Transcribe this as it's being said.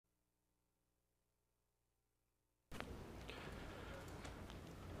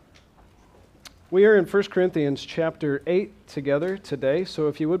We are in 1 Corinthians chapter 8 together today, so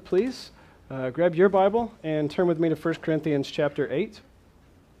if you would please, grab your Bible and turn with me to 1 Corinthians chapter 8.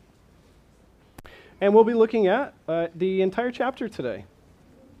 And we'll be looking at the entire chapter today.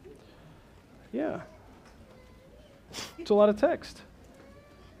 Yeah. It's a lot of text.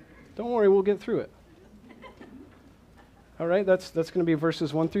 Don't worry, we'll get through it. All right, that's going to be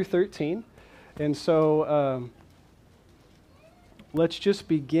verses 1 through 13. And so let's just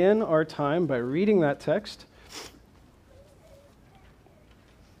begin our time by reading that text.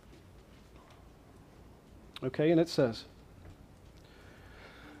 Okay, and it says,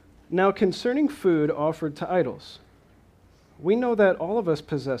 "Now concerning food offered to idols, we know that all of us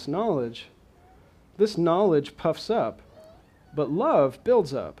possess knowledge. This knowledge puffs up, but love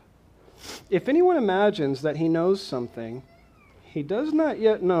builds up. If anyone imagines that he knows something, he does not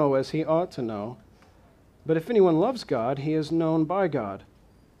yet know as he ought to know. But if anyone loves God, he is known by God.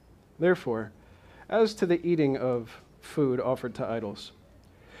 Therefore, as to the eating of food offered to idols,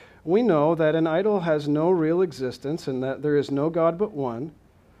 we know that an idol has no real existence and that there is no God but one.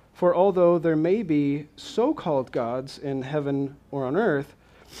 For although there may be so-called gods in heaven or on earth,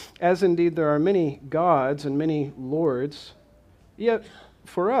 as indeed there are many gods and many lords, yet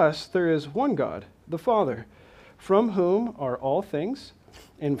for us there is one God, the Father, from whom are all things,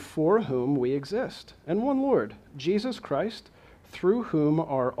 and for whom we exist, and one Lord, Jesus Christ, through whom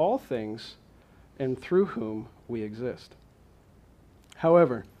are all things, and through whom we exist.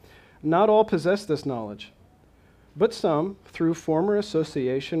 However, not all possess this knowledge, but some, through former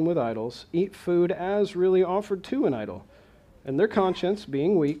association with idols, eat food as really offered to an idol, and their conscience,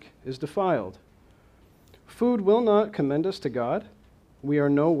 being weak, is defiled. Food will not commend us to God. We are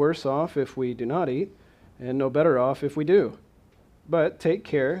no worse off if we do not eat, and no better off if we do. But take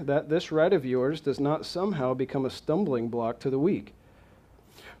care that this right of yours does not somehow become a stumbling block to the weak.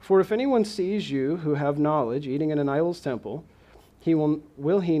 For if anyone sees you who have knowledge eating in an idol's temple,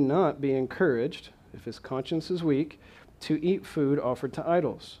 will he not be encouraged, if his conscience is weak, to eat food offered to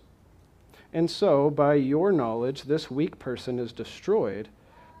idols? And so, by your knowledge, this weak person is destroyed,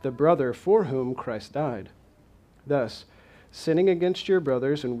 the brother for whom Christ died. Thus, sinning against your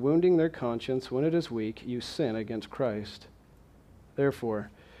brothers and wounding their conscience when it is weak, you sin against Christ. Therefore,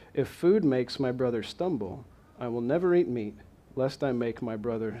 if food makes my brother stumble, I will never eat meat, lest I make my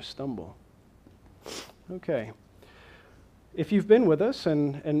brother stumble." Okay. If you've been with us,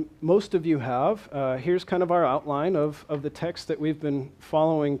 and most of you have, here's kind of our outline of the text that we've been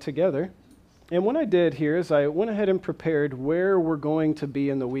following together. And what I did here is I went ahead and prepared where we're going to be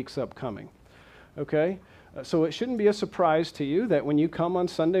in the weeks upcoming. Okay? So it shouldn't be a surprise to you that when you come on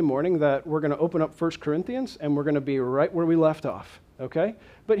Sunday morning that we're going to open up 1 Corinthians and we're going to be right where we left off. Okay?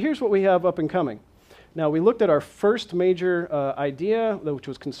 But here's what we have up and coming. Now, we looked at our first major idea, which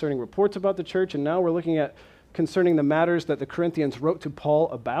was concerning reports about the church, and now we're looking at concerning the matters that the Corinthians wrote to Paul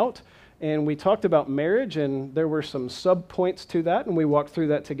about. And we talked about marriage, and there were some sub-points to that, and we walked through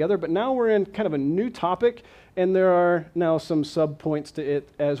that together. But now we're in kind of a new topic, and there are now some sub-points to it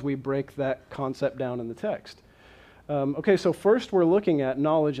as we break that concept down in the text. Okay, so first we're looking at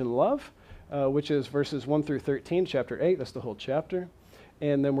knowledge and love, which is verses 1 through 13, chapter 8. That's the whole chapter.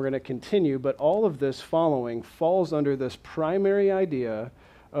 And then we're going to continue, but all of this following falls under this primary idea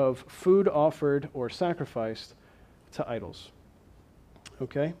of food offered or sacrificed to idols.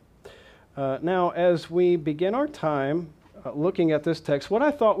 Okay? Now, as we begin our time looking at this text, what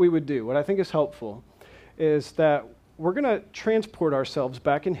I thought we would do, what I think is helpful, is that we're going to transport ourselves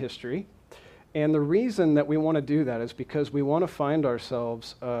back in history. And the reason that we want to do that is because we want to find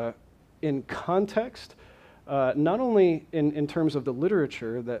ourselves in context, not only in terms of the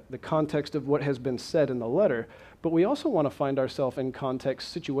literature, the context of what has been said in the letter, but we also want to find ourselves in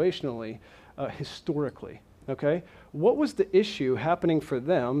context situationally, historically. Okay? What was the issue happening for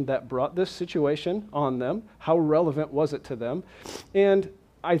them that brought this situation on them? How relevant was it to them? And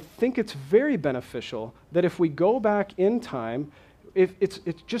I think it's very beneficial that if we go back in time, if it's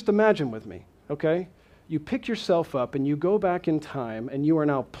just imagine with me, okay? You pick yourself up and you go back in time and you are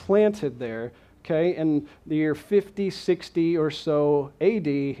now planted there, okay, in the year 50, 60 or so AD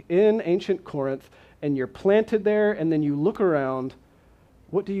in ancient Corinth, and you're planted there, and then you look around.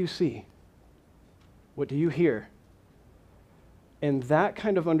 What do you see? What do you hear? And that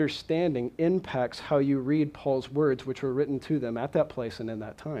kind of understanding impacts how you read Paul's words, which were written to them at that place and in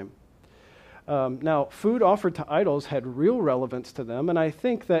that time. Now, food offered to idols had real relevance to them, and I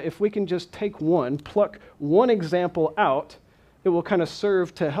think that if we can just pluck one example out, it will kind of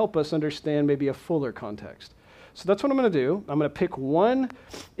serve to help us understand maybe a fuller context. So that's what I'm going to do. I'm going to pick one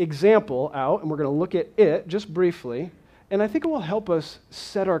example out, and we're going to look at it just briefly, And I think it will help us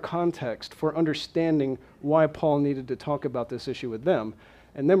set our context for understanding why Paul needed to talk about this issue with them.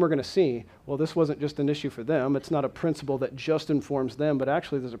 And then we're going to see, well, this wasn't just an issue for them. It's not a principle that just informs them, but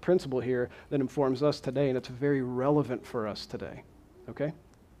actually there's a principle here that informs us today, and it's very relevant for us today. Okay?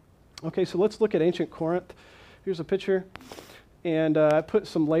 Okay, so let's look at ancient Corinth. Here's a picture. And I put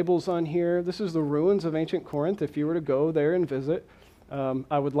some labels on here. This is the ruins of ancient Corinth. If you were to go there and visit,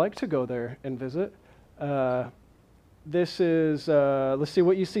 I would like to go there and visit. This is, let's see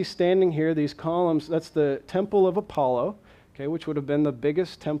what you see standing here, these columns. That's the Temple of Apollo, okay, which would have been the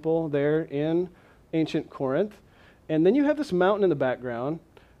biggest temple there in ancient Corinth. And then you have this mountain in the background,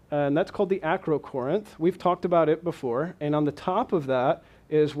 and that's called the Acrocorinth. We've talked about it before. And on the top of that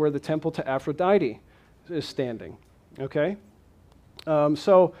is where the temple to Aphrodite is standing, okay?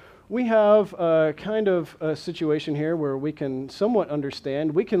 So we have kind of a situation here where we can somewhat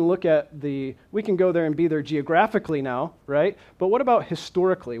understand. We can look at we can go there and be there geographically now, right? But what about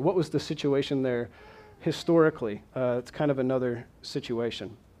historically? What was the situation there historically? It's kind of another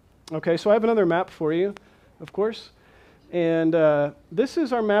situation. Okay, so I have another map for you, of course. And this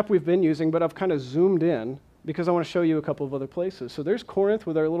is our map we've been using, but I've kind of zoomed in because I want to show you a couple of other places. So there's Corinth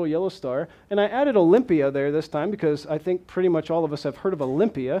with our little yellow star, and I added Olympia there this time because I think pretty much all of us have heard of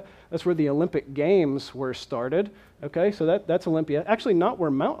Olympia. That's where the Olympic Games were started. Okay, so that's Olympia. Actually, not where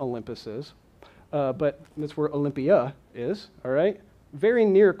Mount Olympus is, but that's where Olympia is, all right? Very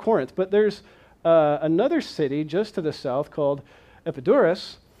near Corinth, but there's another city just to the south called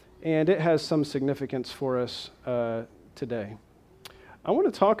Epidaurus, and it has some significance for us today. I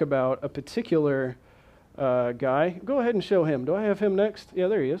want to talk about a particular guy. Go ahead and show him. Do I have him next? Yeah,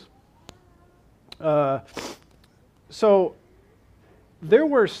 there he is. So there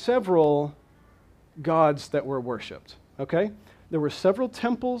were several gods that were worshipped, okay? There were several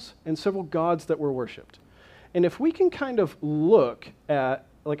temples and several gods that were worshipped. And if we can kind of look at,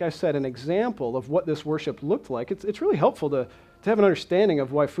 like I said, an example of what this worship looked like, it's really helpful to have an understanding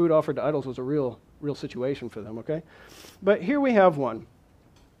of why food offered to idols was a real situation for them, okay? But here we have one.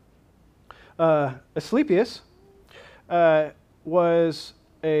 Asclepius was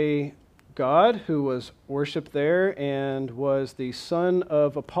a god who was worshipped there and was the son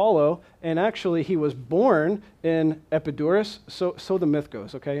of Apollo, and actually he was born in Epidaurus, so the myth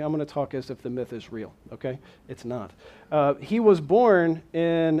goes, okay? I'm going to talk as if the myth is real, okay? It's not. He was born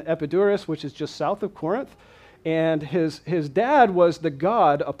in Epidaurus, which is just south of Corinth, and his dad was the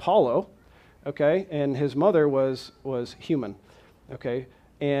god Apollo, okay? And his mother was human, okay?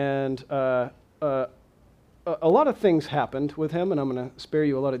 And a lot of things happened with him, and I'm going to spare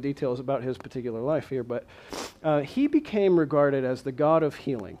you a lot of details about his particular life here, but he became regarded as the god of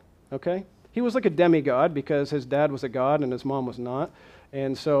healing, okay? He was like a demigod because his dad was a god and his mom was not,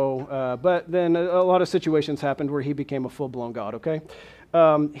 and so, but then a lot of situations happened where he became a full-blown god, okay?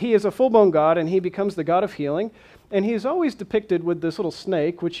 He is a full-blown god, and he becomes the god of healing, and he's always depicted with this little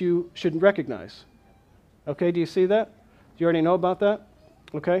snake, which you should recognize. Okay, do you see that? Do you already know about that?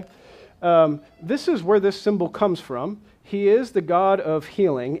 Okay. This is where this symbol comes from. He is the god of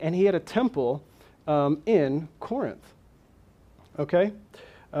healing, and he had a temple in Corinth. Okay?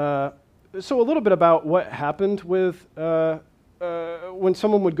 So a little bit about what happened with when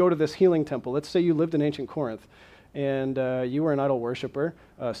someone would go to this healing temple. Let's say you lived in ancient Corinth, and you were an idol worshiper.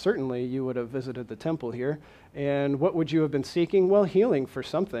 Certainly, you would have visited the temple here. And what would you have been seeking? Well, healing for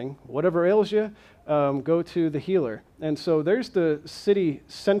something. Whatever ails you, go to the healer. And so there's the city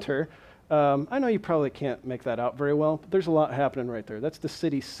center. I know you probably can't make that out very well, but there's a lot happening right there. That's the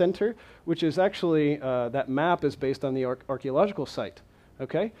city center, which is actually, that map is based on the archaeological site,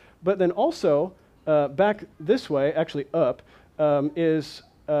 okay? But then also, back this way, actually up, is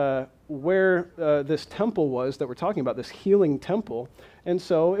where this temple was that we're talking about, this healing temple. And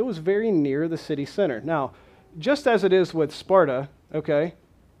so it was very near the city center. Now, just as it is with Sparta, okay,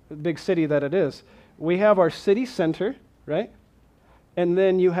 the big city that it is, we have our city center, right? And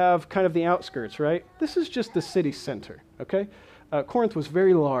then you have kind of the outskirts, right? This is just the city center, okay? Corinth was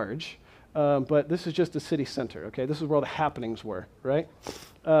very large, but this is just the city center, okay? This is where all the happenings were, right?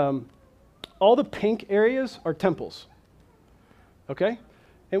 All the pink areas are temples, okay?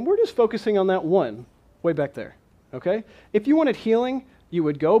 And we're just focusing on that one way back there, okay? If you wanted healing, you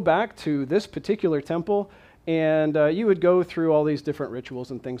would go back to this particular temple, and you would go through all these different rituals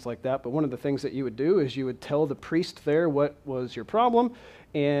and things like that. But one of the things that you would do is you would tell the priest there what was your problem,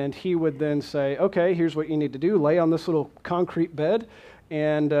 and he would then say, okay, here's what you need to do. Lay on this little concrete bed,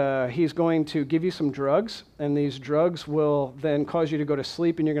 and he's going to give you some drugs, and these drugs will then cause you to go to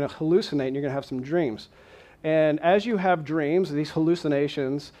sleep, and you're going to hallucinate, and you're going to have some dreams. And as you have dreams, these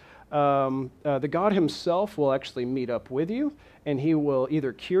hallucinations, The God himself will actually meet up with you, and he will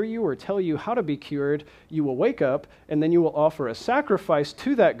either cure you or tell you how to be cured. You will wake up, and then you will offer a sacrifice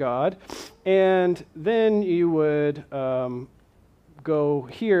to that God, and then you would go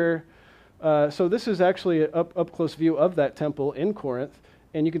here. So this is actually an up-close view of that temple in Corinth,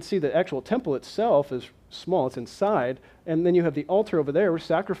 and you can see the actual temple itself is small. It's inside, and then you have the altar over there where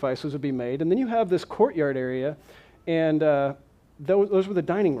sacrifices would be made, and then you have this courtyard area, and those were the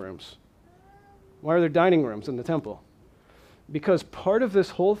dining rooms. Why are there dining rooms in the temple? Because part of this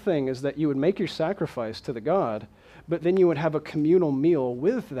whole thing is that you would make your sacrifice to the God, but then you would have a communal meal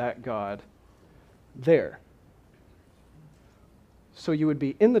with that God there. So you would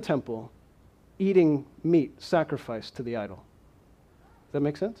be in the temple eating meat sacrificed to the idol. Does that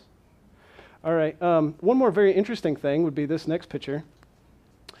make sense? All right. One more very interesting thing would be this next picture.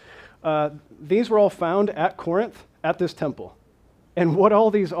 These were all found at Corinth at this temple. And what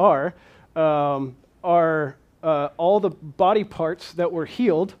all these are all the body parts that were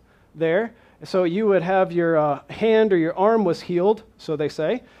healed there. So you would have your hand or your arm was healed, so they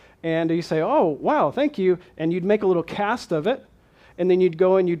say. And you say, oh, wow, thank you. And you'd make a little cast of it. And then you'd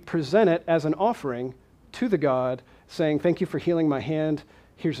go and you'd present it as an offering to the God, saying, thank you for healing my hand.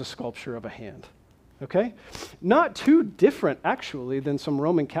 Here's a sculpture of a hand. Okay? Not too different, actually, than some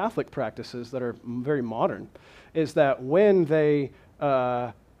Roman Catholic practices that are very modern, is that when they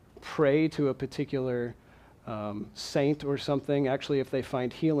pray to a particular saint or something, actually, if they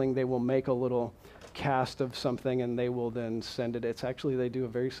find healing, they will make a little cast of something and they will then send it. It's actually, they do a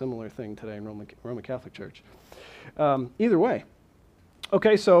very similar thing today in Roman Catholic Church. Either way.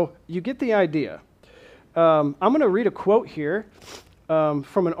 Okay, so you get the idea. I'm going to read a quote here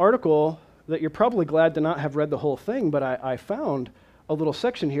from an article that you're probably glad to not have read the whole thing, but I found a little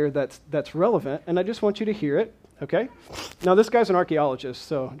section here that's relevant, and I just want you to hear it, okay? Now, this guy's an archaeologist,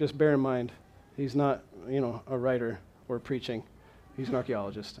 so just bear in mind, he's not, a writer or preaching. He's an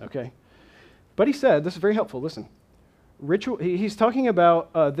archaeologist, okay? But he said, this is very helpful, listen. He's talking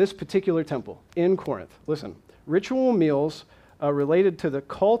about this particular temple in Corinth. Listen, ritual meals related to the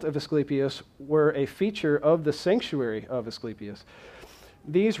cult of Asclepius were a feature of the sanctuary of Asclepius.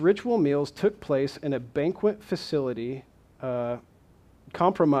 These ritual meals took place in a banquet facility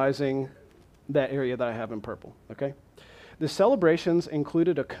compromising that area that I have in purple, okay? The celebrations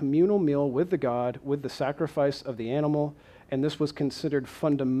included a communal meal with the god, with the sacrifice of the animal, and this was considered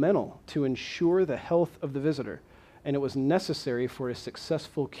fundamental to ensure the health of the visitor, and it was necessary for a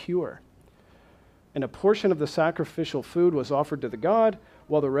successful cure. And a portion of the sacrificial food was offered to the god,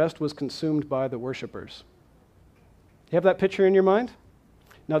 while the rest was consumed by the worshipers. You have that picture in your mind?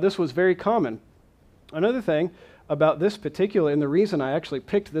 Now, this was very common. Another thing about this particular, and the reason I actually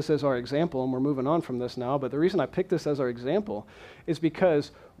picked this as our example, and we're moving on from this now, but the reason I picked this as our example is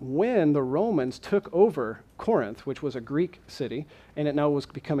because when the Romans took over Corinth, which was a Greek city, and it now was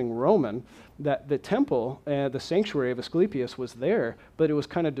becoming Roman, that the temple, the sanctuary of Asclepius was there, but it was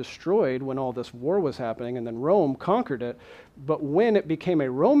kind of destroyed when all this war was happening, and then Rome conquered it. But when it became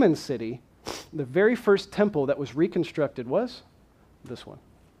a Roman city, the very first temple that was reconstructed was this one.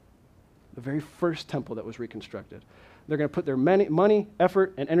 The very first temple that was reconstructed. They're going to put their money,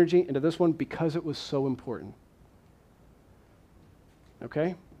 effort, and energy into this one because it was so important.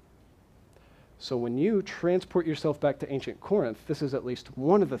 Okay? So when you transport yourself back to ancient Corinth, this is at least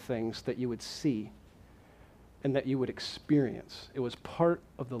one of the things that you would see and that you would experience. It was part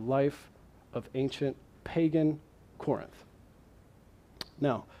of the life of ancient pagan Corinth.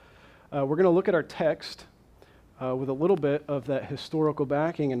 Now, we're going to look at our text with a little bit of that historical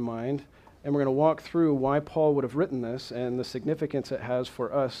backing in mind, and we're going to walk through why Paul would have written this and the significance it has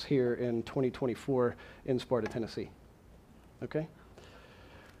for us here in 2024 in Sparta, Tennessee. Okay?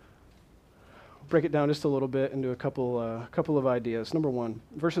 Break it down just a little bit into a couple of ideas. Number one,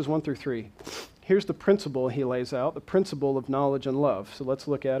 verses 1 through 3. Here's the principle he lays out, the principle of knowledge and love. So let's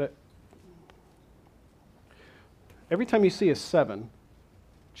look at it. Every time you see a 7,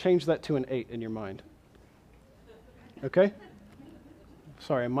 change that to an 8 in your mind. Okay?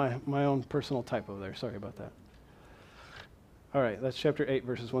 Sorry, my own personal typo there. Sorry about that. All right, that's chapter 8,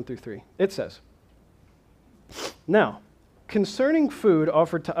 verses 1 through 3. It says, "Now, concerning food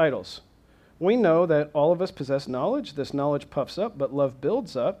offered to idols, we know that all of us possess knowledge. This knowledge puffs up, but love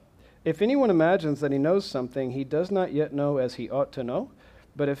builds up. If anyone imagines that he knows something, he does not yet know as he ought to know.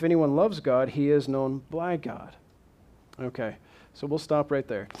 But if anyone loves God, he is known by God." Okay. So we'll stop right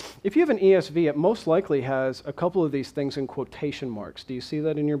there. If you have an ESV, it most likely has a couple of these things in quotation marks. Do you see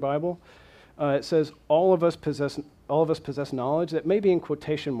that in your Bible? It says, all of us possess knowledge. That may be in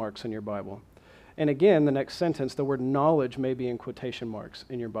quotation marks in your Bible. And again, the next sentence, the word knowledge may be in quotation marks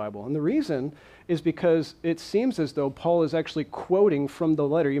in your Bible. And the reason is because it seems as though Paul is actually quoting from the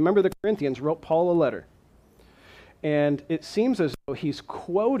letter. You remember the Corinthians wrote Paul a letter. And it seems as though he's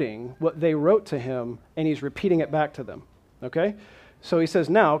quoting what they wrote to him, and he's repeating it back to them. Okay? So he says,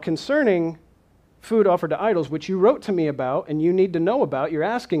 now, concerning food offered to idols, which you wrote to me about, and you need to know about, you're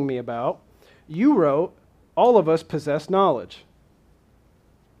asking me about, you wrote, all of us possess knowledge.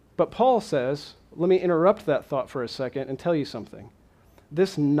 But Paul says, let me interrupt that thought for a second and tell you something.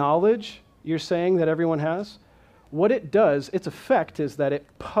 This knowledge you're saying that everyone has, what it does, its effect is that it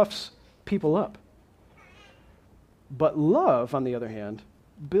puffs people up. But love, on the other hand,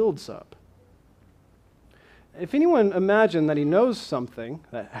 builds up. If anyone imagine that he knows something,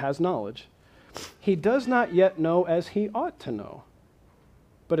 that has knowledge, he does not yet know as he ought to know.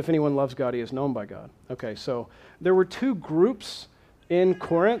 But if anyone loves God, he is known by God. Okay, so there were two groups in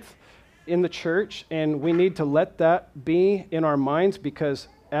Corinth, in the church, and we need to let that be in our minds because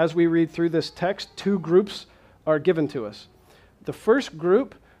as we read through this text, two groups are given to us. The first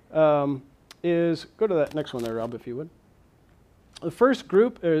group is, go to that next one there, Rob, if you would. The first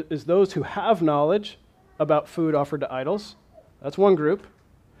group is those who have knowledge about food offered to idols. That's one group.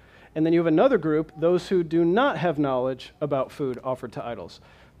 And then you have another group, those who do not have knowledge about food offered to idols.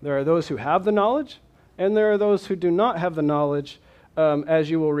 There are those who have the knowledge, and there are those who do not have the knowledge. As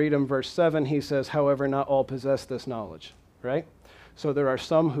you will read in verse 7, he says, however, not all possess this knowledge, right? So there are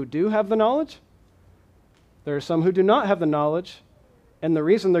some who do have the knowledge. There are some who do not have the knowledge. And the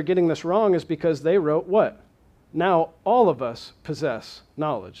reason they're getting this wrong is because they wrote what? Now all of us possess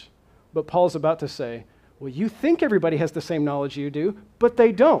knowledge. But Paul's about to say, well, you think everybody has the same knowledge you do, but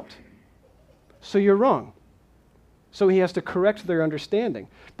they don't. So you're wrong. So he has to correct their understanding.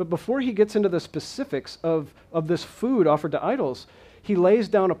 But before he gets into the specifics of this food offered to idols, he lays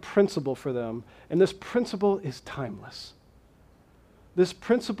down a principle for them, and this principle is timeless. This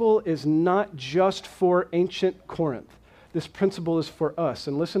principle is not just for ancient Corinth. This principle is for us,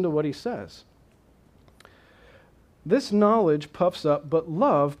 and listen to what he says. This knowledge puffs up, but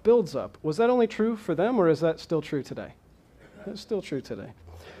love builds up. Was that only true for them, or is that still true today? It's still true today.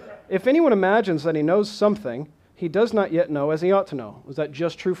 If anyone imagines that he knows something, he does not yet know as he ought to know. Was that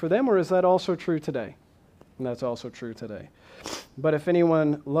just true for them, or is that also true today? And that's also true today. But if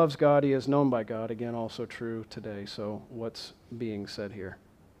anyone loves God, he is known by God. Again, also true today. So what's being said here?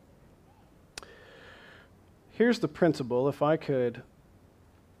 Here's the principle, if I could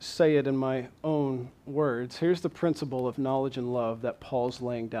say it in my own words. Here's the principle of knowledge and love that Paul's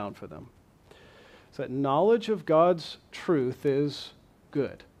laying down for them. It's that knowledge of God's truth is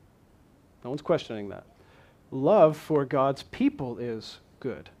good. No one's questioning that. Love for God's people is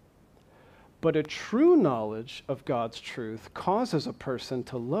good. But a true knowledge of God's truth causes a person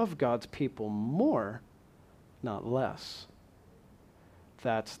to love God's people more, not less.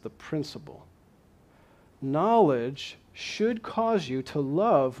 That's the principle. Knowledge should cause you to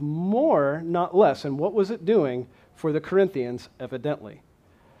love more, not less. And what was it doing for the Corinthians, evidently?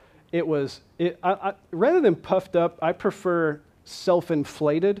 Rather than puffed up, I prefer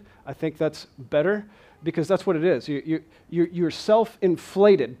self-inflated. I think that's better because that's what it is. You're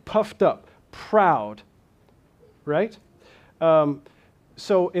self-inflated, puffed up, proud, right?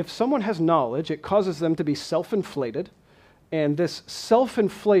 So if someone has knowledge, it causes them to be self-inflated, and this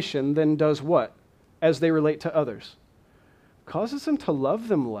self-inflation then does what as they relate to others? Causes them to love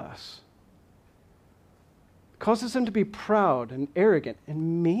them less. Causes them to be proud and arrogant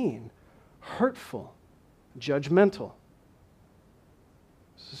and mean, hurtful, judgmental.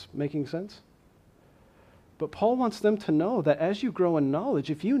 Is this making sense? But Paul wants them to know that as you grow in knowledge,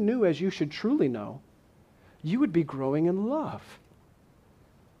 if you knew as you should truly know, you would be growing in love.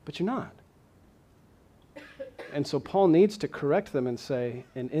 But you're not. And so Paul needs to correct them and say,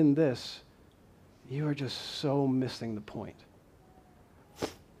 and in this, you are just so missing the point.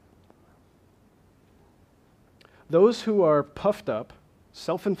 Those who are puffed up,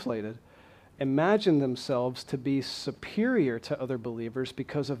 self-inflated, imagine themselves to be superior to other believers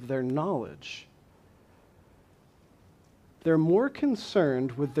because of their knowledge. They're more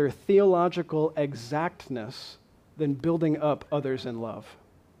concerned with their theological exactness than building up others in love.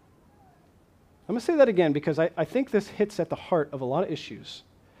 I'm going to say that again because I think this hits at the heart of a lot of issues.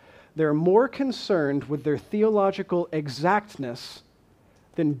 They're more concerned with their theological exactness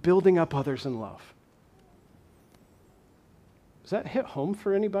than building up others in love. Does that hit home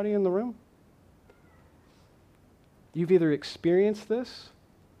for anybody in the room? You've either experienced this.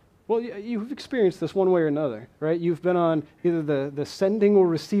 Well, you've experienced this one way or another, right? You've been on either the sending or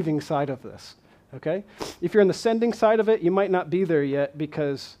receiving side of this, okay? If you're on the sending side of it, you might not be there yet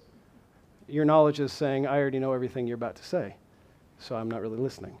because your knowledge is saying, I already know everything you're about to say, so I'm not really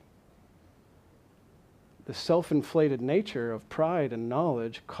listening. The self-inflated nature of pride and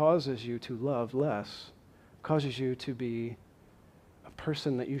knowledge causes you to love less, causes you to be a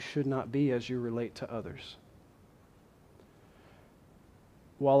person that you should not be as you relate to others.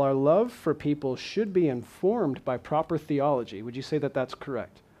 While our love for people should be informed by proper theology, would you say that that's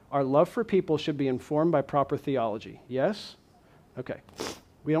correct? Our love for people should be informed by proper theology. Yes? Okay.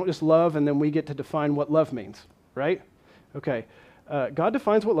 We don't just love and then we get to define what love means, right? Okay. God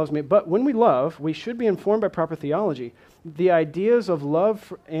defines what love means, but when we love, we should be informed by proper theology. The ideas of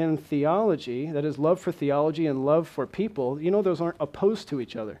love and theology, that is love for theology and love for people, those aren't opposed to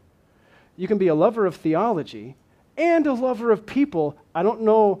each other. You can be a lover of theology and a lover of people. I don't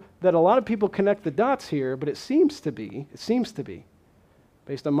know that a lot of people connect the dots here, but it seems to be,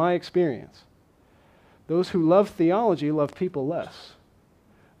 based on my experience. Those who love theology love people less.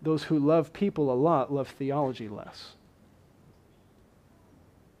 Those who love people a lot love theology less.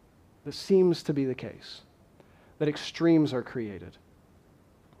 This seems to be the case, that extremes are created.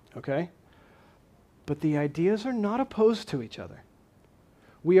 Okay? But the ideas are not opposed to each other.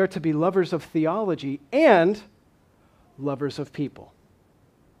 We are to be lovers of theology and lovers of people.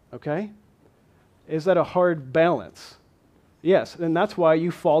 Okay? Is that a hard balance? Yes, and that's why you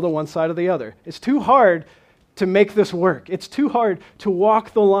fall to one side or the other. It's too hard to make this work. It's too hard to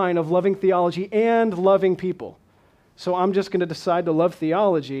walk the line of loving theology and loving people. So I'm just going to decide to love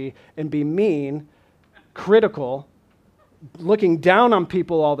theology and be mean, critical, looking down on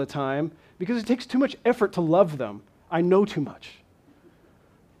people all the time because it takes too much effort to love them. I know too much,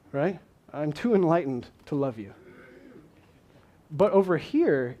 right? I'm too enlightened to love you. But over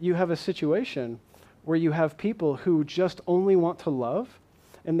here, you have a situation where you have people who just only want to love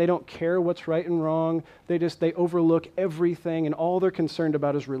and they don't care what's right and wrong. They overlook everything and all they're concerned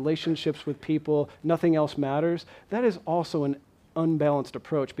about is relationships with people. Nothing else matters. That is also an unbalanced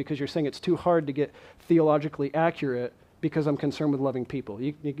approach because you're saying it's too hard to get theologically accurate because I'm concerned with loving people.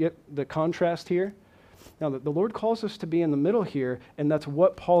 You get the contrast here? Now, the Lord calls us to be in the middle here, and that's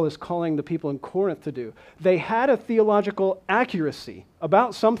what Paul is calling the people in Corinth to do. They had a theological accuracy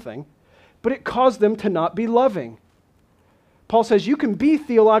about something, but it caused them to not be loving. Paul says you can be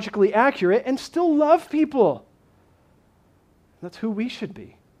theologically accurate and still love people. That's who we should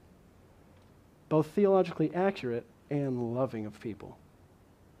be. Both theologically accurate and loving of people.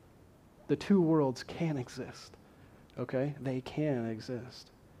 The two worlds can exist. Okay? They can exist.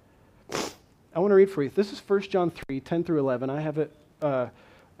 I want to read for you. This is 1 John 3, 10 through 11. I have it as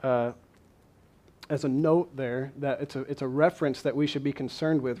a note there that it's a reference that we should be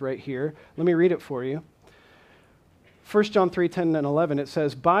concerned with right here. Let me read it for you. 1 John 3, 10 and 11, it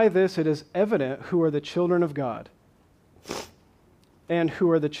says, "By this it is evident who are the children of God and who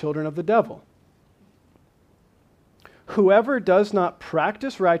are the children of the devil. Whoever does not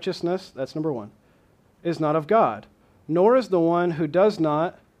practice righteousness," that's number one, "is not of God, nor is the one who does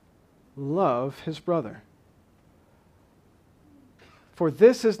not love his brother. For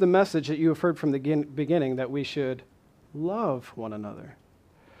this is the message that you have heard from the beginning, that we should love one another."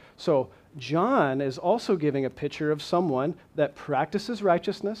 So John is also giving a picture of someone that practices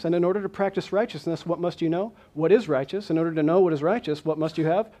righteousness. And in order to practice righteousness, what must you know? What is righteous? In order to know what is righteous, what must you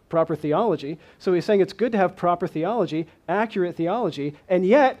have? Proper theology. So he's saying it's good to have proper theology, accurate theology, and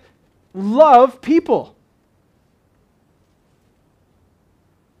yet love people.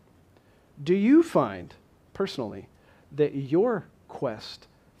 Do you find, personally, that your quest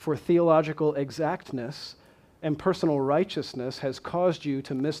for theological exactness and personal righteousness has caused you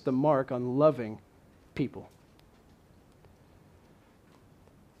to miss the mark on loving people?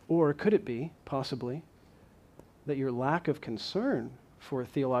 Or could it be, possibly, that your lack of concern for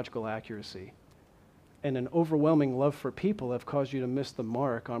theological accuracy and an overwhelming love for people have caused you to miss the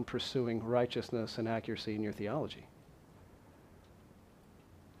mark on pursuing righteousness and accuracy in your theology?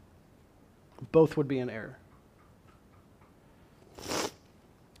 Both would be an error.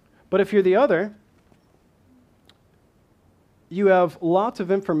 But if you're the other, you have lots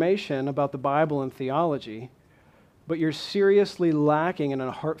of information about the Bible and theology, but you're seriously lacking in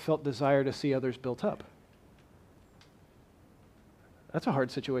a heartfelt desire to see others built up. That's a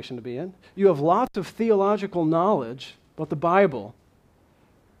hard situation to be in. You have lots of theological knowledge about the Bible,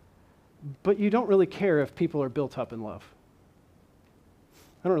 but you don't really care if people are built up in love.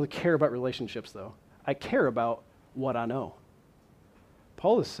 I don't really care about relationships, though. I care about what I know.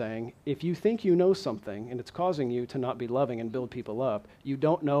 Paul is saying, if you think you know something and it's causing you to not be loving and build people up, you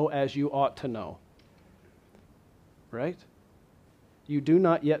don't know as you ought to know. Right? You do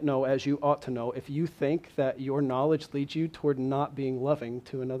not yet know as you ought to know if you think that your knowledge leads you toward not being loving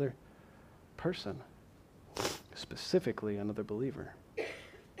to another person, specifically another believer.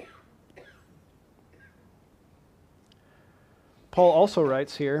 Paul also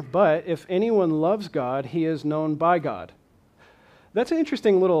writes here, but if anyone loves God, he is known by God. That's an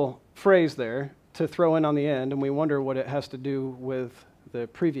interesting little phrase there to throw in on the end, and we wonder what it has to do with the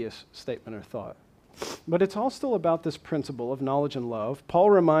previous statement or thought. But it's all still about this principle of knowledge and love. Paul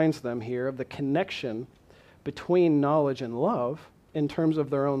reminds them here of the connection between knowledge and love in terms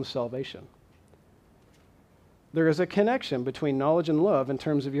of their own salvation. There is a connection between knowledge and love in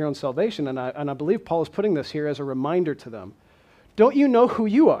terms of your own salvation, and I believe Paul is putting this here as a reminder to them. Don't you know who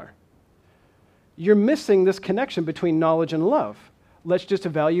you are? You're missing this connection between knowledge and love. Let's just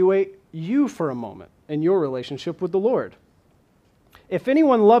evaluate you for a moment and your relationship with the Lord. If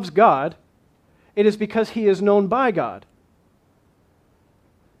anyone loves God, it is because he is known by God.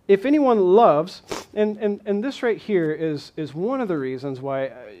 If anyone loves, and this right here is one of the reasons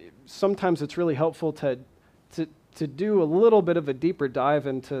why sometimes it's really helpful to do a little bit of a deeper dive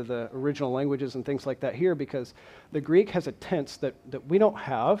into the original languages and things like that here, because the Greek has a tense that we don't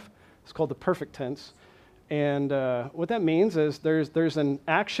have. It's called the perfect tense. And what that means is there's an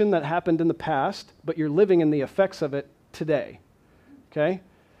action that happened in the past, but you're living in the effects of it today. Okay?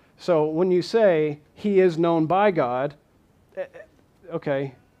 So when you say, he is known by God,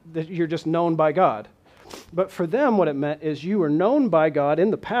 okay, you're just known by God. But for them, what it meant is you were known by God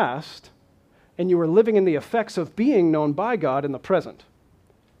in the past, and you were living in the effects of being known by God in the present.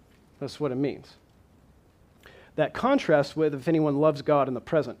 That's what it means. That contrasts with if anyone loves God in the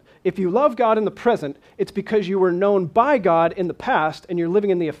present. If you love God in the present, it's because you were known by God in the past, and you're living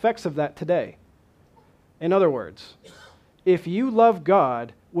in the effects of that today. In other words, if you love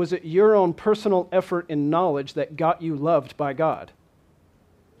God, was it your own personal effort and knowledge that got you loved by God?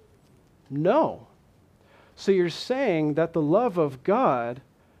 No. So you're saying that the love of God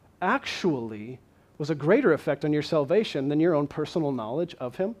actually was a greater effect on your salvation than your own personal knowledge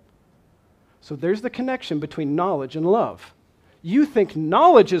of him? So there's the connection between knowledge and love. You think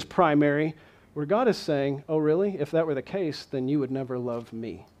knowledge is primary, where God is saying, oh really? If that were the case, then you would never love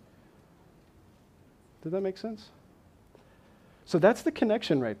me. Did that make sense? So that's the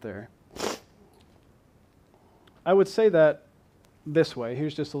connection right there. I would say that this way.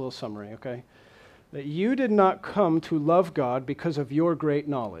 Here's just a little summary, okay? That you did not come to love God because of your great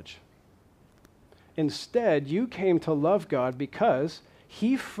knowledge. Instead, you came to love God because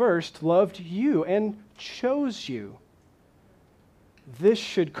he first loved you and chose you. This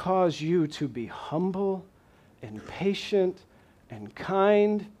should cause you to be humble and patient and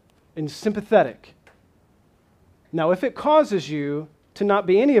kind and sympathetic. Now, if it causes you to not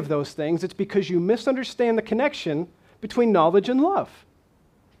be any of those things, it's because you misunderstand the connection between knowledge and love.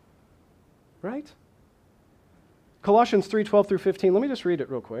 Right? Colossians 3:12 through 15. Let me just read it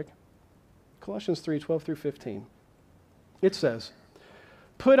real quick. Colossians 3:12 through 15. It says,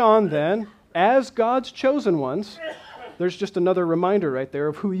 put on then, as God's chosen ones, there's just another reminder right there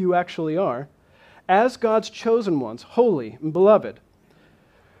of who you actually are, as God's chosen ones, holy and beloved,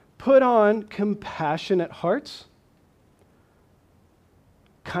 put on compassionate hearts,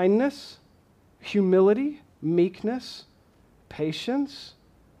 kindness, humility, meekness, patience,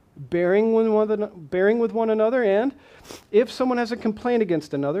 bearing with one another, and if someone has a complaint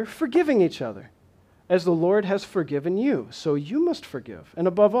against another, forgiving each other, as the Lord has forgiven you. So you must forgive. And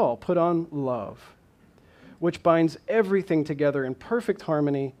above all, put on love, which binds everything together in perfect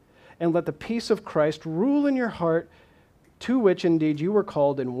harmony, and let the peace of Christ rule in your heart, to which indeed you were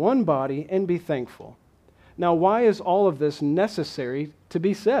called in one body, and be thankful. Now, why is all of this necessary to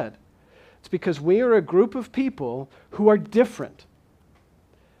be said? It's because we are a group of people who are different.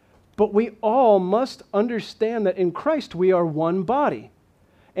 But we all must understand that in Christ we are one body.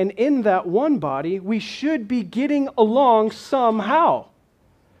 And in that one body, we should be getting along somehow.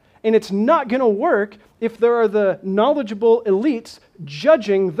 And it's not going to work if there are the knowledgeable elites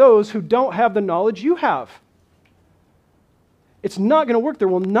judging those who don't have the knowledge you have. It's not going to work. There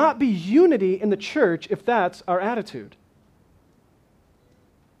will not be unity in the church if that's our attitude.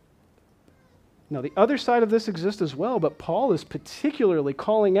 Now, the other side of this exists as well, but Paul is particularly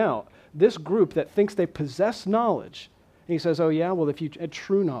calling out this group that thinks they possess knowledge. And he says, oh yeah, well, if you had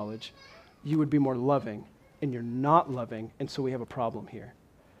true knowledge, you would be more loving, and you're not loving, and so we have a problem here.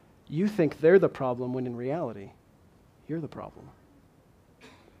 You think they're the problem when in reality, you're the problem.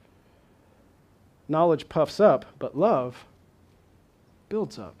 Knowledge puffs up, but love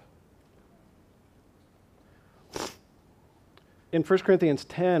builds up. In 1 Corinthians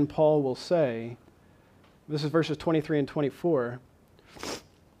 10, Paul will say, this is verses 23 and 24,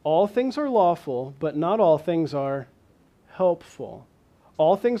 all things are lawful, but not all things are helpful.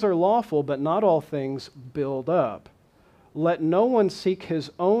 All things are lawful, but not all things build up. Let no one seek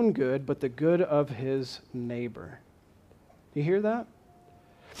his own good, but the good of his neighbor. You hear that?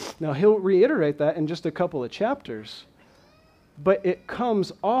 Now, he'll reiterate that in just a couple of chapters, but it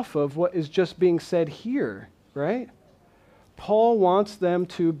comes off of what is just being said here, right? Paul wants them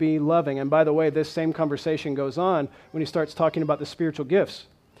to be loving. And by the way, this same conversation goes on when he starts talking about the spiritual gifts.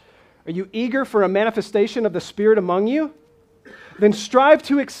 Are you eager for a manifestation of the Spirit among you? Then strive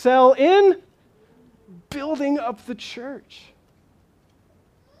to excel in building up the church.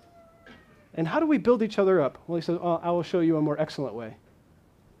 And how do we build each other up? Well, he says, I will show you a more excellent way.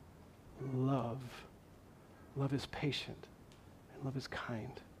 Love. Love is patient. And love is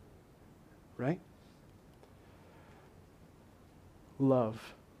kind. Right?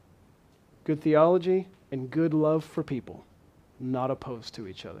 Love. Good theology and good love for people, not opposed to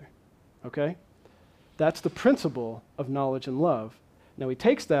each other. Okay? That's the principle of knowledge and love. Now he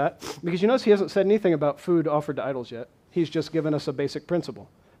takes that, because you notice he hasn't said anything about food offered to idols yet. He's just given us a basic principle.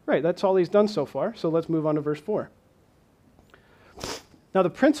 Right, that's all he's done so far, so let's move on to verse 4. Now the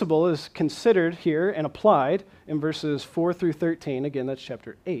principle is considered here and applied in verses 4 through 13. Again, that's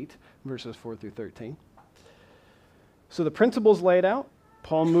chapter 8, verses 4 through 13. So the principle's laid out.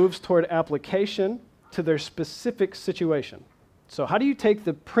 Paul moves toward application to their specific situation. So how do you take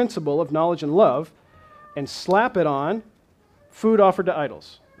the principle of knowledge and love and slap it on food offered to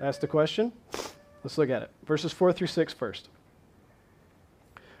idols? That's the question. Let's look at it. Verses 4 through 6 first.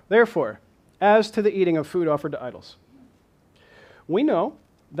 Therefore, as to the eating of food offered to idols, we know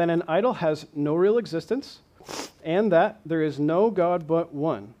that an idol has no real existence and that there is no God but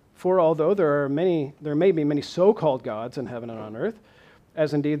one. For although there may be many so-called gods in heaven and on earth,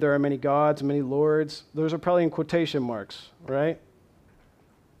 as indeed there are many gods, many lords, those are probably in quotation marks, right?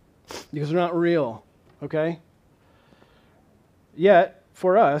 Because they're not real, okay? Yet,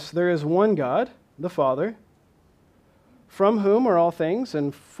 for us, there is one God, the Father, from whom are all things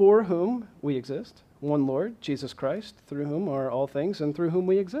and for whom we exist. One Lord, Jesus Christ, through whom are all things and through whom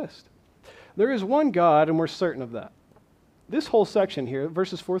we exist. There is one God, and we're certain of that. This whole section here,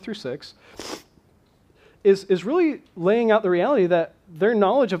 verses 4 through 6, is really laying out the reality that their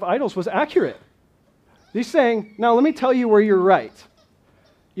knowledge of idols was accurate. He's saying, now let me tell you where you're right.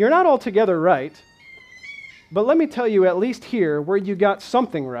 You're not altogether right, but let me tell you at least here where you got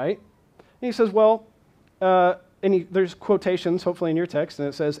something right. And he says, well, there's quotations, hopefully in your text, and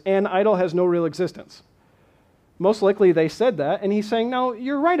it says, an idol has no real existence. Most likely they said that, and he's saying, no,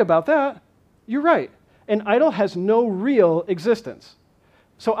 you're right about that. You're right. An idol has no real existence.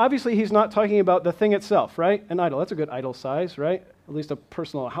 So obviously he's not talking about the thing itself, right? An idol, that's a good idol size, right? At least a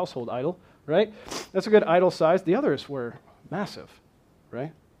personal household idol, right? That's a good idol size. The others were massive,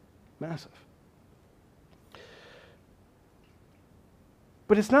 right? Massive.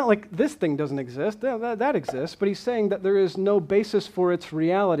 But it's not like this thing doesn't exist. That exists, but he's saying that there is no basis for its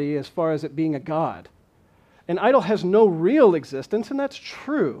reality as far as it being a god. An idol has no real existence, and that's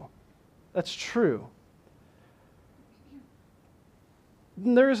true. That's true.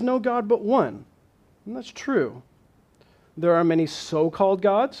 There is no God but one, and that's true. There are many so-called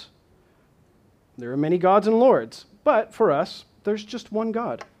gods. There are many gods and lords, but for us, there's just one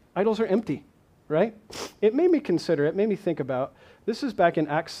God. Idols are empty, right? It made me think about, this is back in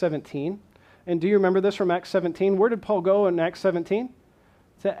Acts 17, and do you remember this from Acts 17? Where did Paul go in Acts 17?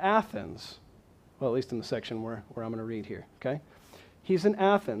 To Athens. Well, at least in the section where I'm going to read here, okay? He's in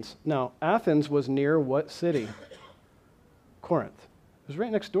Athens. Now, Athens was near what city? Corinth. It was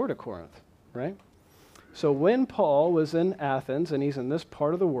right next door to Corinth, right? So when Paul was in Athens, and he's in this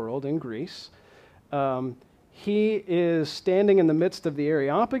part of the world, in Greece, he is standing in the midst of the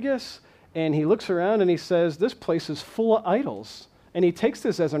Areopagus, and he looks around and he says, this place is full of idols. And he takes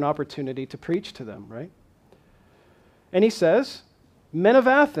this as an opportunity to preach to them, right? And he says, men of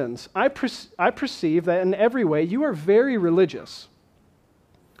Athens, I perceive that in every way you are very religious.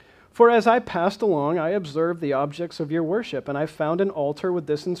 For as I passed along, I observed the objects of your worship, and I found an altar with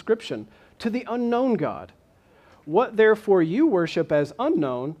this inscription, to the unknown God. What therefore you worship as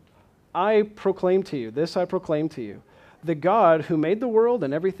unknown, I proclaim to you. This I proclaim to you. The God who made the world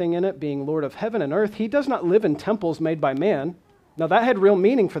and everything in it, being Lord of heaven and earth, he does not live in temples made by man. Now that had real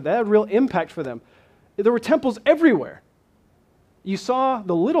meaning for them, that had real impact for them. There were temples everywhere. You saw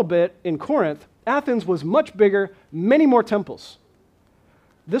the little bit in Corinth. Athens was much bigger, many more temples.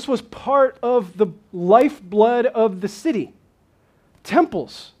 This was part of the lifeblood of the city.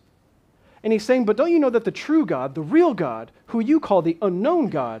 Temples. And he's saying, but don't you know that the true God, the real God, who you call the unknown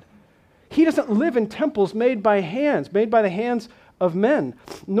God, he doesn't live in temples made by the hands of men,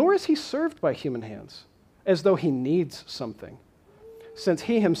 nor is he served by human hands, as though he needs something. since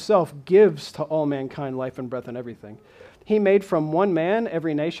he himself gives to all mankind life and breath and everything. He made from one man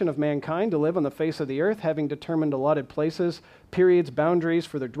every nation of mankind to live on the face of the earth, having determined allotted places, periods, boundaries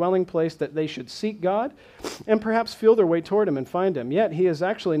for their dwelling place, that they should seek God and perhaps feel their way toward him and find him. Yet he is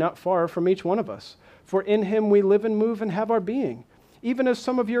actually not far from each one of us. For in him we live and move and have our being, even as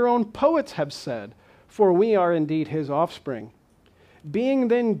some of your own poets have said, for we are indeed his offspring. Being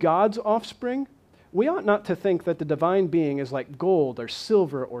then God's offspring, we ought not to think that the divine being is like gold or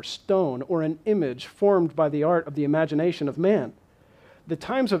silver or stone or an image formed by the art of the imagination of man. The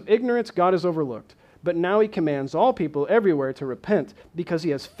times of ignorance God has overlooked, but now he commands all people everywhere to repent, because he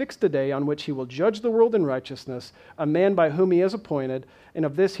has fixed a day on which he will judge the world in righteousness, a man by whom he has appointed, and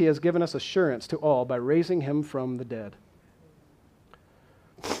of this he has given us assurance to all by raising him from the dead.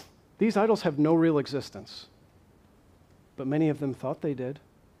 These idols have no real existence, but many of them thought they did.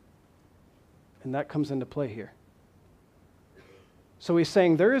 And that comes into play here. So he's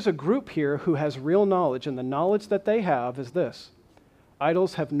saying there is a group here who has real knowledge, and the knowledge that they have is this: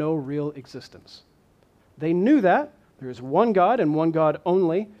 idols have no real existence. They knew that there is one God and one God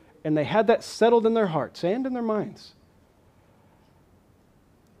only, and they had that settled in their hearts and in their minds.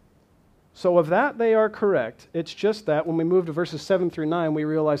 So of that, they are correct. It's just that when we move to verses 7 through 9, we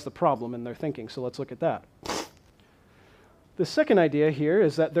realize the problem in their thinking. So let's look at that. The second idea here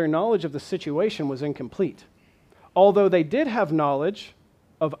is that their knowledge of the situation was incomplete. Although they did have knowledge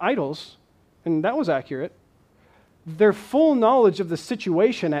of idols, and that was accurate, their full knowledge of the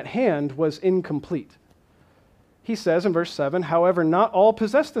situation at hand was incomplete. He says in verse 7, however, not all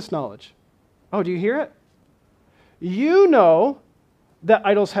possess this knowledge. Oh, do you hear it? You know that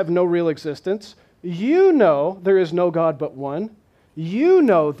idols have no real existence. You know there is no God but one. You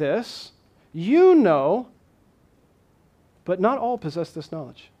know this. You know. But not all possess this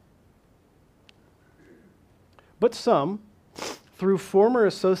knowledge. But some, through former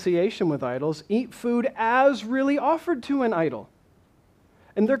association with idols, eat food as really offered to an idol.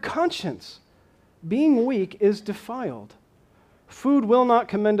 And their conscience, being weak, is defiled. Food will not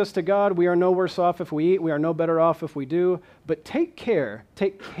commend us to God. We are no worse off if we eat. We are no better off if we do. But take care,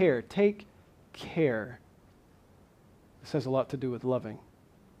 take care, take care. This has a lot to do with loving.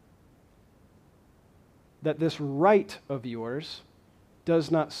 That this right of yours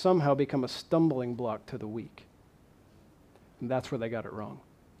does not somehow become a stumbling block to the weak. And that's where they got it wrong.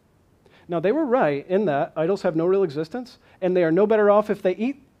 Now, they were right in that idols have no real existence, and they are no better off if they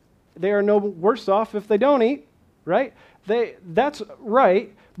eat. They are no worse off if they don't eat, right? That's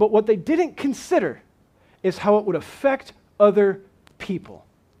right, but what they didn't consider is how it would affect other people.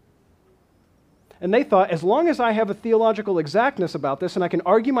 And they thought, as long as I have a theological exactness about this and I can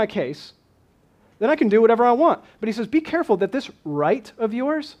argue my case, then I can do whatever I want. But he says, be careful that this right of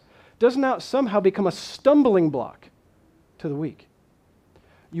yours does not somehow become a stumbling block to the weak.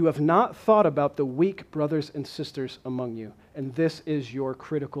 You have not thought about the weak brothers and sisters among you, and this is your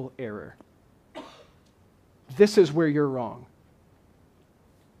critical error. This is where you're wrong.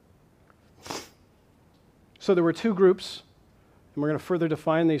 So there were two groups, and we're going to further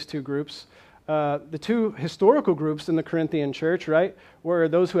define these two groups. The two historical groups in the Corinthian church, right, were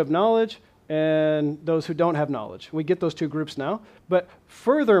those who have knowledge and those who don't have knowledge. We get those two groups now. But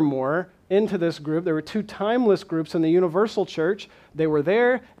furthermore, into this group, there were two timeless groups in the universal church. They were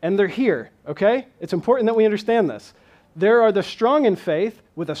there and they're here, okay? It's important that we understand this. There are the strong in faith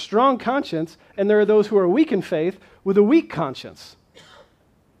with a strong conscience, and there are those who are weak in faith with a weak conscience.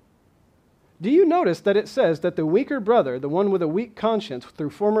 Do you notice that it says that the weaker brother, the one with a weak conscience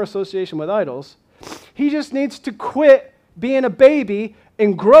through former association with idols, he just needs to quit being a baby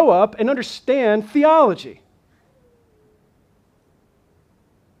and grow up and understand theology?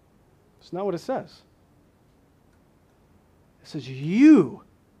 It's not what it says. It says you,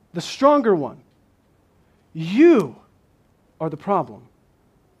 the stronger one, you are the problem.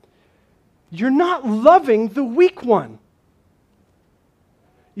 You're not loving the weak one.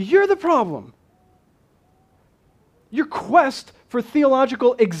 You're the problem. Your quest for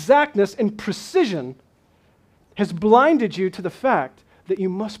theological exactness and precision has blinded you to the fact that you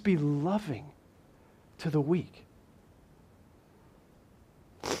must be loving to the weak.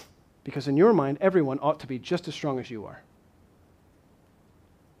 Because in your mind, everyone ought to be just as strong as you are.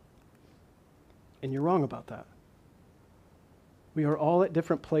 And you're wrong about that. We are all at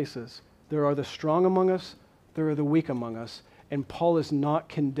different places. There are the strong among us, there are the weak among us, and Paul is not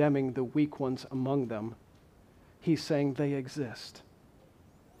condemning the weak ones among them. He's saying they exist.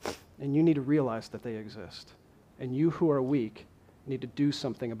 And you need to realize that they exist. And you who are weak need to do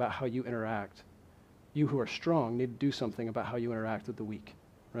something about how you interact. You who are strong need to do something about how you interact with the weak,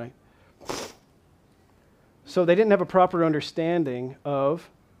 right? So they didn't have a proper understanding of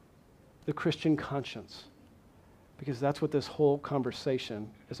the Christian conscience, because that's what this whole conversation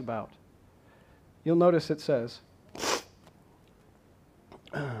is about. You'll notice it says,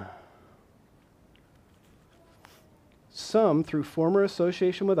 some, through former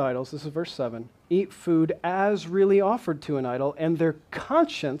association with idols, this is verse 7, eat food as really offered to an idol, and their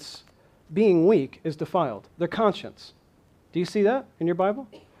conscience, being weak, is defiled. Their conscience. Do you see that in your Bible?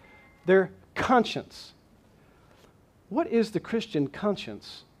 Their conscience. What is the Christian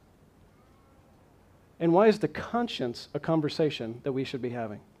conscience? And why is the conscience a conversation that we should be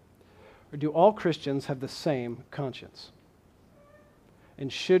having? Or do all Christians have the same conscience?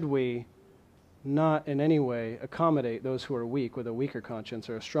 And should we not in any way accommodate those who are weak with a weaker conscience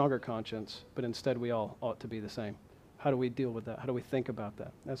or a stronger conscience, but instead we all ought to be the same? How do we deal with that? How do we think about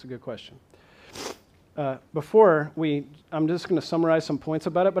that? That's a good question. I'm just going to summarize some points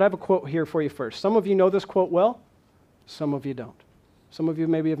about it, but I have a quote here for you first. Some of you know this quote well, some of you don't. Some of you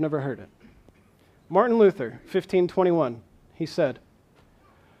maybe have never heard it. Martin Luther, 1521, he said,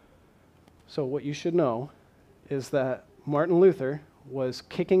 so what you should know is that Martin Luther was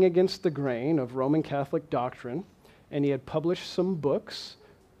kicking against the grain of Roman Catholic doctrine, and he had published some books,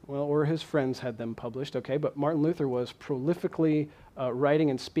 well, or his friends had them published, okay, but Martin Luther was prolifically writing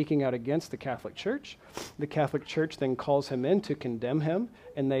and speaking out against the Catholic Church. The Catholic Church then calls him in to condemn him,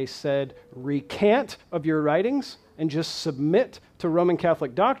 and they said, recant of your writings and just submit to Roman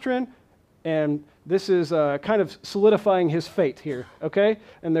Catholic doctrine, and this is kind of solidifying his fate here, okay?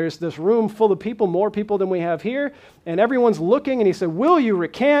 And there's this room full of people, more people than we have here, and everyone's looking, and he said, will you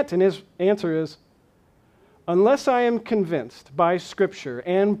recant? And his answer is, unless I am convinced by Scripture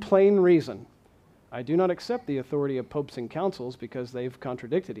and plain reason, I do not accept the authority of popes and councils because they've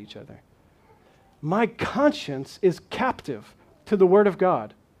contradicted each other. My conscience is captive to the Word of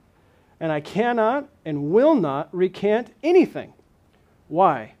God, and I cannot and will not recant anything.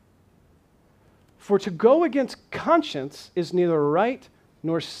 Why? For to go against conscience is neither right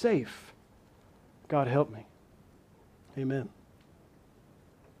nor safe. God help me. Amen.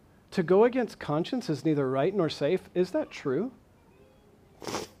 To go against conscience is neither right nor safe. Is that true?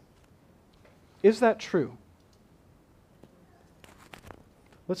 Is that true?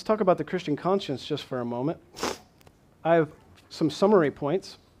 Let's talk about the Christian conscience just for a moment. I have some summary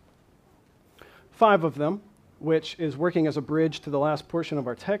points, 5 of them, which is working as a bridge to the last portion of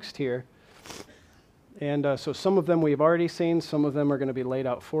our text here. And so some of them we've already seen, some of them are going to be laid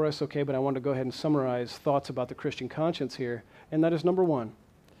out for us, okay, but I want to go ahead and summarize thoughts about the Christian conscience here, and that is number 1.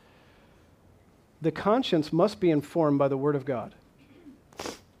 The conscience must be informed by the Word of God.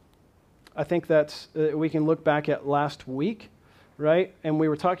 I think that's, we can look back at last week, right, and we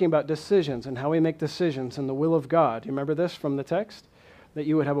were talking about decisions and how we make decisions and the will of God. Do you remember this from the text? That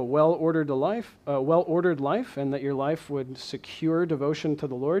you would have a well-ordered life, and that your life would secure devotion to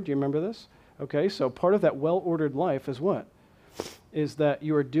the Lord. Do you remember this? Okay, so part of that well-ordered life is what? Is that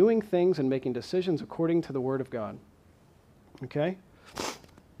you are doing things and making decisions according to the Word of God. Okay?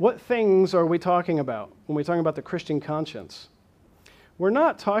 What things are we talking about when we're talking about the Christian conscience? We're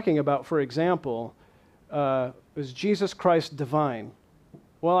not talking about, for example, is Jesus Christ divine?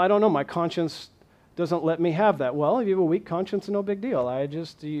 Well, I don't know, my conscience doesn't let me have that. Well, if you have a weak conscience, no big deal.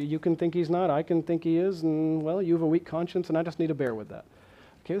 You can think he's not, I can think he is, and well, you have a weak conscience, and I just need to bear with that.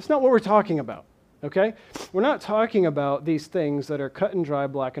 Okay, that's not what we're talking about, okay? We're not talking about these things that are cut and dry,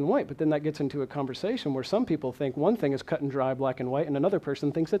 black and white, but then that gets into a conversation where some people think one thing is cut and dry, black and white, and another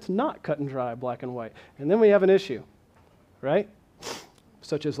person thinks it's not cut and dry, black and white. And then we have an issue, right?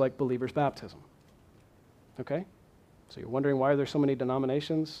 Such as like believers' baptism, okay? So you're wondering why there's so many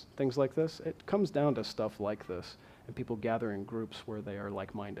denominations, things like this? It comes down to stuff like this, and people gather in groups where they are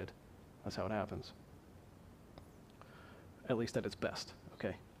like-minded. That's how it happens, at least at its best.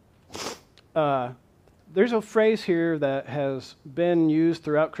 Okay. There's a phrase here that has been used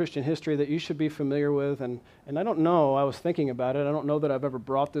throughout Christian history that you should be familiar with, and I don't know, I was thinking about it, I don't know that I've ever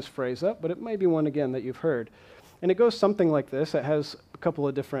brought this phrase up, but it may be one again that you've heard. And it goes something like this. It has a couple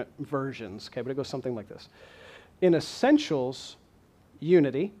of different versions, okay, but it goes something like this. In essentials,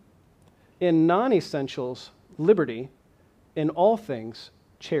 unity. In non-essentials, liberty. In all things,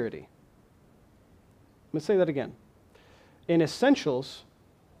 charity. Let me say that again. In essentials,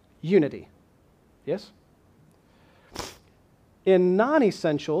 unity. Yes? In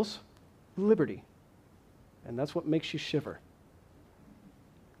non-essentials, liberty. And that's what makes you shiver.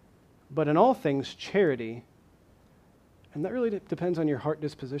 But in all things, charity. And that really depends on your heart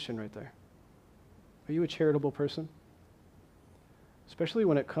disposition right there. Are you a charitable person? Especially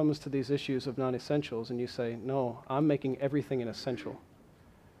when it comes to these issues of non-essentials and you say, no, I'm making everything an essential.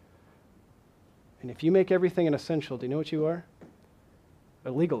 And if you make everything an essential, do you know what you are?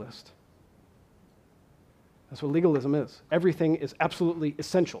 A legalist. That's what legalism is. Everything is absolutely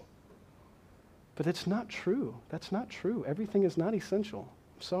essential. But it's not true. That's not true. Everything is not essential.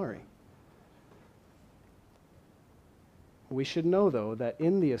 I'm sorry. We should know, though, that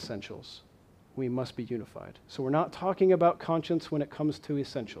in the essentials, we must be unified. So we're not talking about conscience when it comes to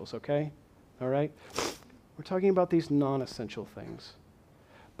essentials, okay? All right? We're talking about these non-essential things.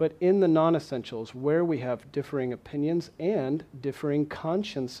 But in the non-essentials, where we have differing opinions and differing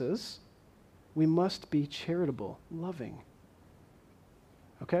consciences, we must be charitable, loving.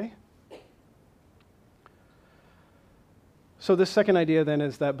 Okay? So this second idea then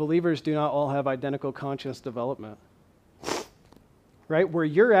is that believers do not all have identical conscience development. Right? Where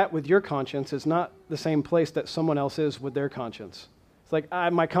you're at with your conscience is not the same place that someone else is with their conscience. It's like,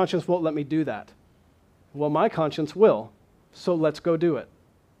 my conscience won't let me do that. Well, my conscience will, so let's go do it.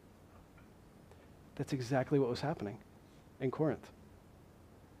 That's exactly what was happening in Corinth.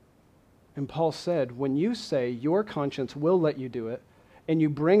 And Paul said, when you say your conscience will let you do it, and you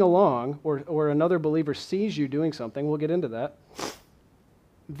bring along, or another believer sees you doing something, we'll get into that,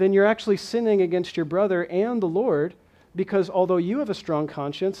 then you're actually sinning against your brother and the Lord, because although you have a strong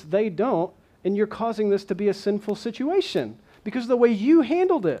conscience, they don't, and you're causing this to be a sinful situation because of the way you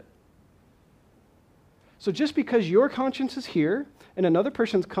handled it. So just because your conscience is here and another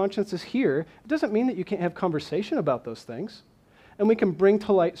person's conscience is here, it doesn't mean that you can't have conversation about those things. And we can bring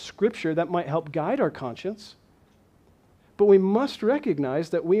to light scripture that might help guide our conscience. But we must recognize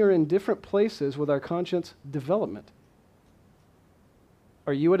that we are in different places with our conscience development.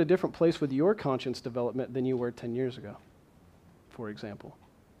 Are you at a different place with your conscience development than you were 10 years ago, for example?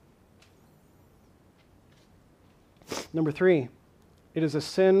 Number 3, it is a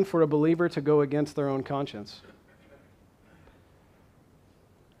sin for a believer to go against their own conscience.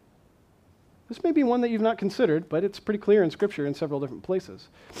 This may be one that you've not considered, but it's pretty clear in Scripture in several different places.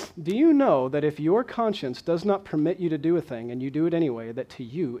 Do you know that if your conscience does not permit you to do a thing and you do it anyway, that to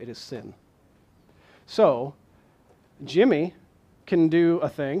you it is sin? So, Jimmy can do a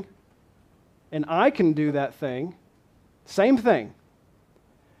thing, and I can do that thing, same thing.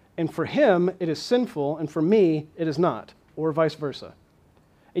 And for him, it is sinful, and for me, it is not, or vice versa.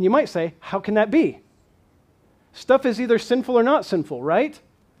 And you might say, how can that be? Stuff is either sinful or not sinful, right?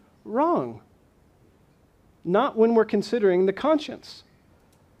 Wrong. Not when we're considering the conscience.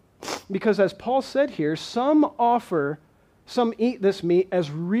 Because as Paul said here, some eat this meat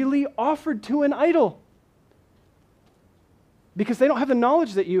as really offered to an idol. Because they don't have the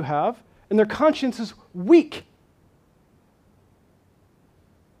knowledge that you have, and their conscience is weak.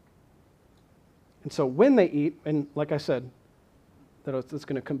 And so when they eat, and like I said, it's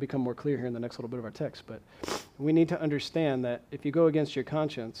going to become more clear here in the next little bit of our text, but we need to understand that if you go against your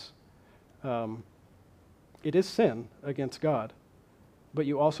conscience, it is sin against God, but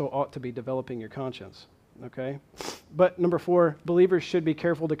you also ought to be developing your conscience, okay? But number 4, believers should be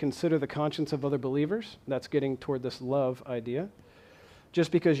careful to consider the conscience of other believers. That's getting toward this love idea.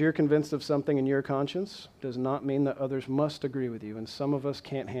 Just because you're convinced of something in your conscience does not mean that others must agree with you, and some of us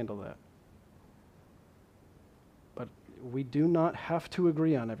can't handle that. But we do not have to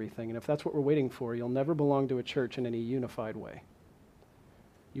agree on everything, and if that's what we're waiting for, you'll never belong to a church in any unified way.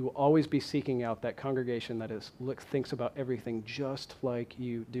 You will always be seeking out that congregation that thinks about everything just like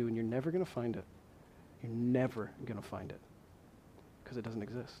you do, and you're never going to find it. You're never going to find it because it doesn't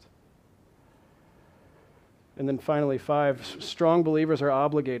exist. And then finally, 5, strong believers are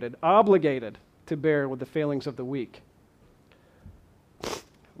obligated to bear with the failings of the weak.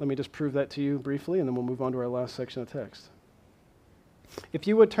 Let me just prove that to you briefly, and then we'll move on to our last section of text. If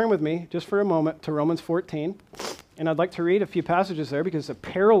you would turn with me just for a moment to Romans 14, and I'd like to read a few passages there because it's a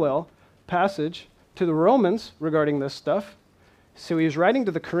parallel passage to the Romans regarding this stuff. So he's writing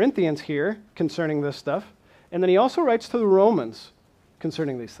to the Corinthians here concerning this stuff, and then he also writes to the Romans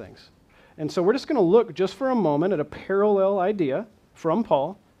concerning these things. And so we're just going to look just for a moment at a parallel idea from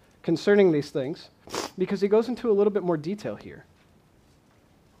Paul concerning these things because he goes into a little bit more detail here.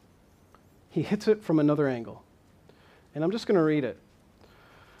 He hits it from another angle. And I'm just going to read it.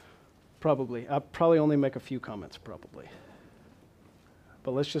 I'll probably only make a few comments, probably.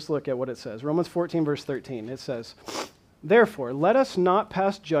 But let's just look at what it says. Romans 14, verse 13. It says, "Therefore, let us not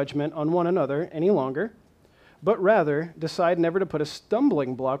pass judgment on one another any longer, but rather decide never to put a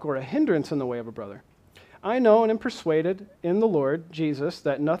stumbling block or a hindrance in the way of a brother. I know and am persuaded in the Lord Jesus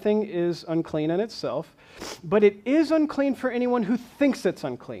that nothing is unclean in itself, but it is unclean for anyone who thinks it's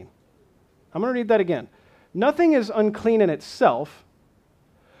unclean." I'm going to read that again. Nothing is unclean in itself,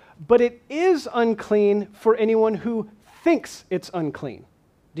 but it is unclean for anyone who thinks it's unclean.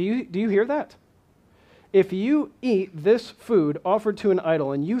 Do you hear that? If you eat this food offered to an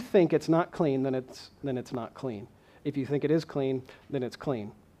idol and you think it's not clean, then it's not clean. If you think it is clean, then it's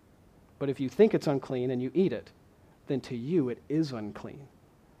clean. But if you think it's unclean and you eat it, then to you it is unclean,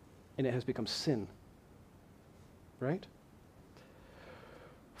 and it has become sin. Right?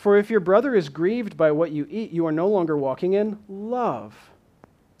 For if your brother is grieved by what you eat, you are no longer walking in love.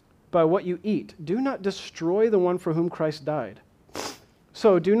 By what you eat, do not destroy the one for whom Christ died.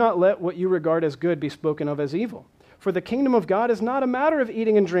 So do not let what you regard as good be spoken of as evil. For the kingdom of God is not a matter of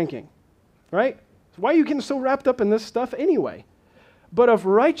eating and drinking, right? So why are you getting so wrapped up in this stuff anyway? But of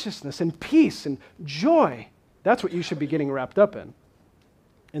righteousness and peace and joy. That's what you should be getting wrapped up in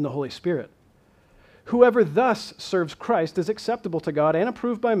the Holy Spirit. Whoever thus serves Christ is acceptable to God and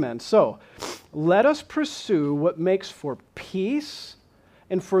approved by men. So let us pursue what makes for peace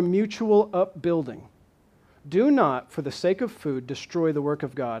and for mutual upbuilding. Do not, for the sake of food, destroy the work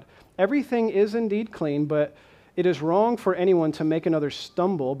of God. Everything is indeed clean, but it is wrong for anyone to make another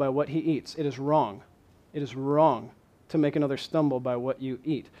stumble by what he eats. It is wrong. It is wrong to make another stumble by what you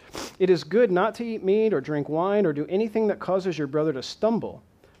eat. It is good not to eat meat or drink wine or do anything that causes your brother to stumble.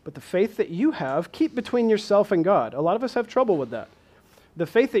 But the faith that you have, keep between yourself and God. A lot of us have trouble with that. The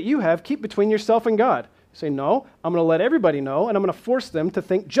faith that you have, keep between yourself and God. You say, no, I'm going to let everybody know, and I'm going to force them to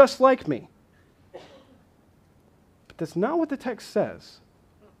think just like me. That's not what the text says.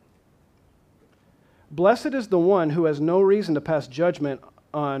 Blessed is the one who has no reason to pass judgment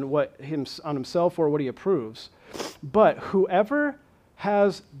on himself or what he approves. But whoever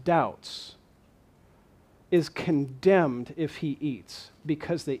has doubts is condemned if he eats,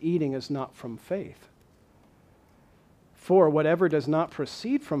 because the eating is not from faith. For whatever does not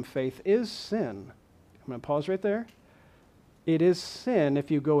proceed from faith is sin. I'm going to pause right there. It is sin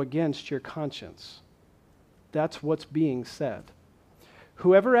if you go against your conscience. That's what's being said.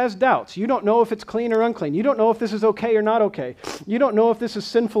 Whoever has doubts, you don't know if it's clean or unclean. You don't know if this is okay or not okay. You don't know if this is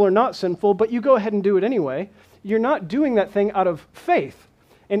sinful or not sinful, but you go ahead and do it anyway. You're not doing that thing out of faith.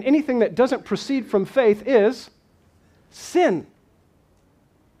 And anything that doesn't proceed from faith is sin.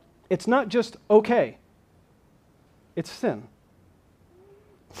 It's not just okay. It's sin.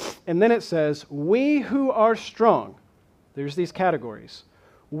 And then it says, we who are strong, there's these categories.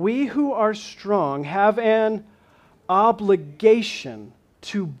 We who are strong have an obligation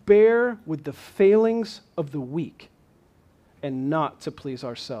to bear with the failings of the weak and not to please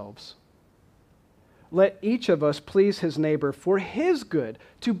ourselves. Let each of us please his neighbor for his good,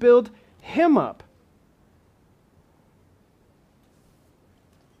 to build him up.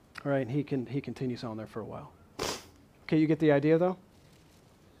 All right, he continues on there for a while. Okay, you get the idea though?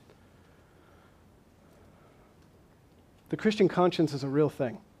 The Christian conscience is a real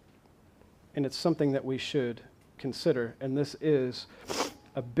thing, and it's something that we should consider, and this is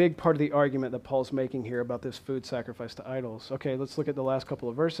a big part of the argument that Paul's making here about this food sacrifice to idols. Okay, let's look at the last couple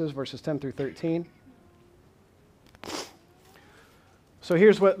of verses 10 through 13. So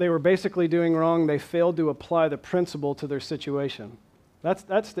here's what they were basically doing wrong. They failed to apply the principle to their situation.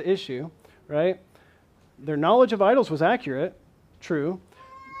 That's the issue, right? Their knowledge of idols was accurate, true.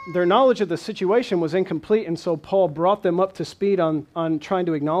 Their knowledge of the situation was incomplete, and so Paul brought them up to speed on trying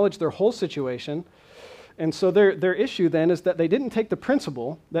to acknowledge their whole situation. And so their issue then is that they didn't take the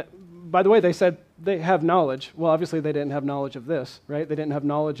principle that, by the way, they said they have knowledge. Well, obviously they didn't have knowledge of this, right? They didn't have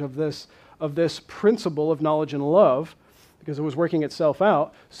knowledge of this principle of knowledge and love because it was working itself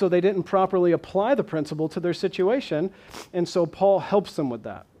out. So they didn't properly apply the principle to their situation. And so Paul helps them with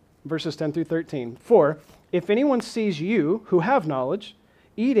that. Verses 10 through 13. For if anyone sees you who have knowledge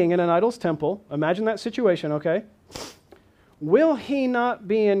eating in an idol's temple, imagine that situation, okay? Will he not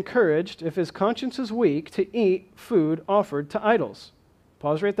be encouraged, if his conscience is weak, to eat food offered to idols?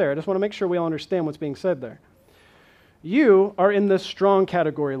 Pause right there. I just want to make sure we all understand what's being said there. You are in the strong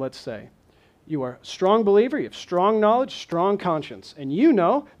category, let's say. You are a strong believer, you have strong knowledge, strong conscience, and you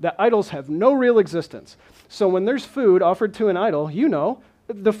know that idols have no real existence. So when there's food offered to an idol, you know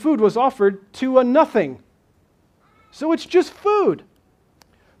the food was offered to a nothing. So it's just food.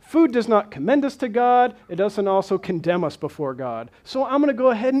 Food does not commend us to God. It doesn't also condemn us before God. So I'm going to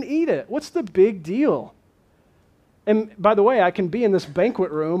go ahead and eat it. What's the big deal? And by the way, I can be in this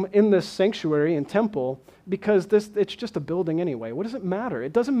banquet room, in this sanctuary and temple, because it's just a building anyway. What does it matter?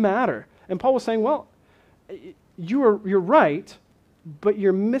 It doesn't matter. And Paul was saying, well, you're right, but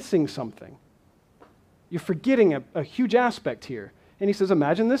you're missing something. You're forgetting a huge aspect here. And he says,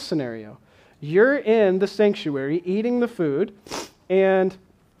 imagine this scenario. You're in the sanctuary eating the food, and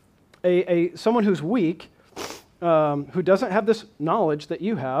someone who's weak, who doesn't have this knowledge that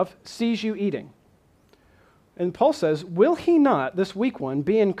you have, sees you eating. And Paul says, will he not, this weak one,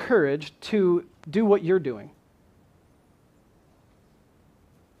 be encouraged to do what you're doing.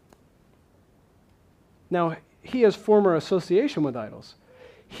 Now, he has former association with idols.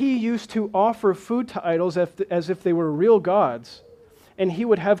 He used to offer food to idols as if they were real gods, and he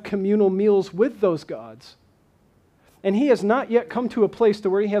would have communal meals with those gods. And he has not yet come to a place to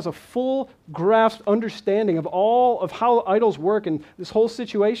where he has a full grasp understanding of all of how idols work and this whole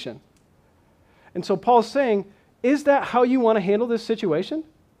situation. And so Paul's saying, is that how you want to handle this situation?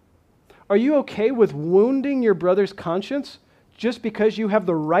 Are you okay with wounding your brother's conscience just because you have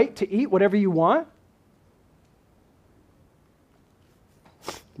the right to eat whatever you want?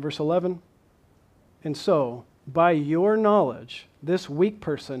 Verse 11, and so, by your knowledge, this weak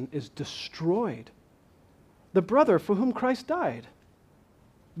person is destroyed, the brother for whom Christ died.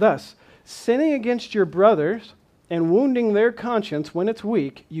 Thus, sinning against your brothers and wounding their conscience when it's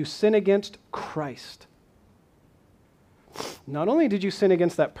weak, you sin against Christ. Not only did you sin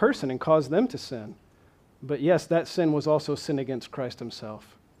against that person and cause them to sin, but yes, that sin was also sin against Christ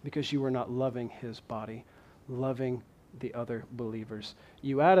himself, because you were not loving his body, loving the other believers.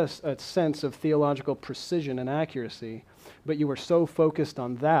 You add a sense of theological precision and accuracy, but you were so focused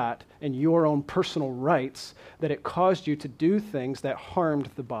on that and your own personal rights that it caused you to do things that harmed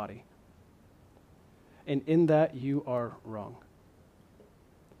the body. And in that, you are wrong.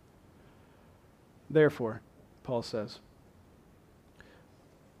 Therefore, Paul says,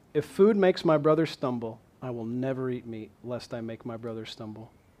 if food makes my brother stumble, I will never eat meat, lest I make my brother stumble.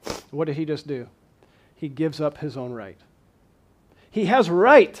 What did he just do? He gives up his own right. He has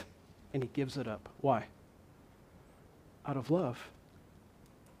right, and he gives it up. Why? Out of love.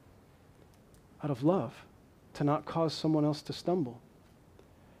 Out of love, to not cause someone else to stumble.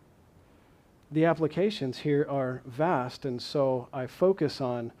 The applications here are vast, and so I focus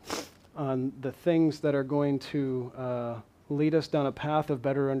on the things that are going to lead us down a path of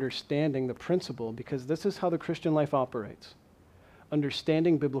better understanding the principle, because this is how the Christian life operates.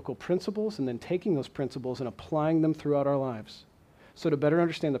 Understanding biblical principles and then taking those principles and applying them throughout our lives. So to better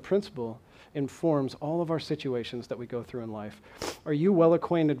understand the principle informs all of our situations that we go through in life. Are you well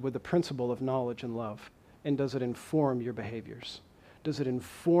acquainted with the principle of knowledge and love? And does it inform your behaviors? Does it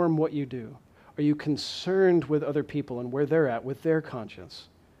inform what you do? Are you concerned with other people and where they're at with their conscience?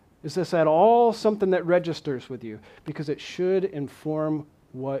 Is this at all something that registers with you? Because it should inform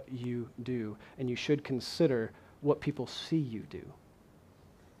what you do, and you should consider what people see you do.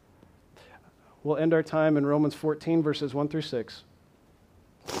 We'll end our time in Romans 14, verses 1 through 6.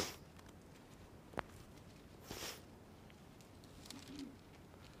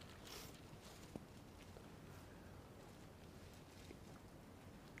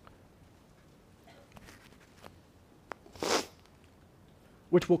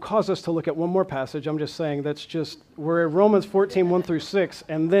 Which will cause us to look at one more passage. I'm just saying we're at Romans 14, 1 through 6,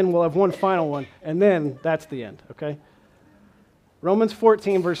 and then we'll have one final one, and then that's the end, okay? Romans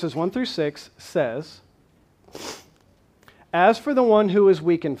 14, verses 1 through 6 says, as for the one who is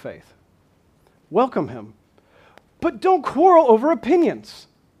weak in faith, welcome him, but don't quarrel over opinions.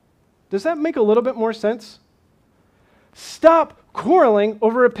 Does that make a little bit more sense? Stop quarreling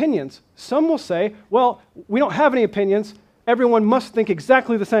over opinions. Some will say, well, we don't have any opinions. Everyone must think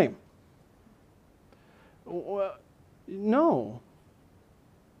exactly the same. Well, no,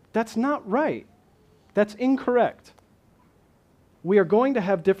 that's not right. That's incorrect. We are going to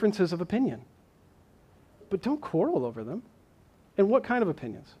have differences of opinion, but don't quarrel over them. And what kind of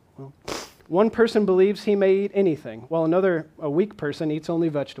opinions? Well, one person believes he may eat anything, while a weak person, eats only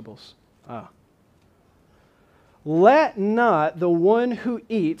vegetables. Let not the one who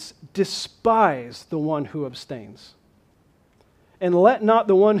eats despise the one who abstains. And let not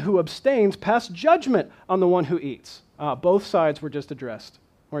the one who abstains pass judgment on the one who eats. Both sides were just addressed,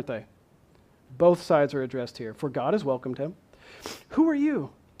 weren't they? Both sides are addressed here. For God has welcomed him. Who are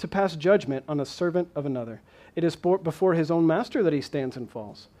you to pass judgment on a servant of another? It is before his own master that he stands and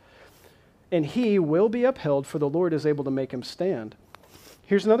falls. And he will be upheld, for the Lord is able to make him stand.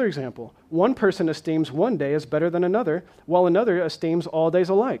 Here's another example. One person esteems one day as better than another, while another esteems all days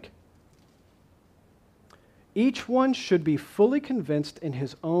alike. Each one should be fully convinced in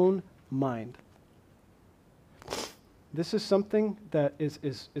his own mind. This is something that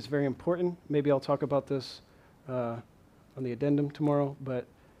is very important. Maybe I'll talk about this on the addendum tomorrow, but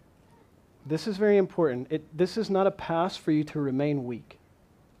this is very important. This is not a pass for you to remain weak.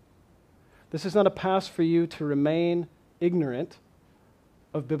 This is not a pass for you to remain ignorant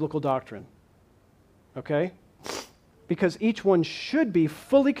of biblical doctrine. Okay? Because each one should be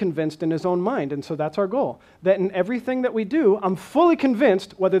fully convinced in his own mind. And so that's our goal. That in everything that we do, I'm fully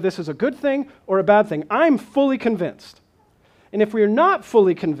convinced whether this is a good thing or a bad thing. I'm fully convinced. And if we are not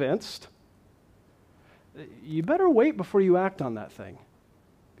fully convinced, you better wait before you act on that thing.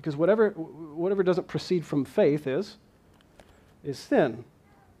 Because whatever doesn't proceed from faith is sin.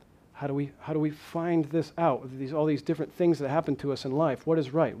 How do we find this out? All these different things that happen to us in life. What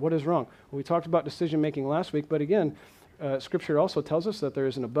is right? What is wrong? Well, we talked about decision making last week, but again, Scripture also tells us that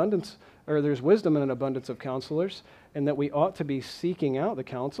there's wisdom and an abundance of counselors, and that we ought to be seeking out the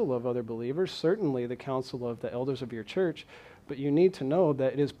counsel of other believers, certainly the counsel of the elders of your church. But you need to know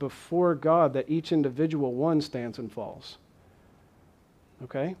that it is before God that each individual one stands and falls.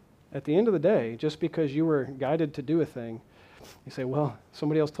 Okay? At the end of the day, just because you were guided to do a thing, you say, well,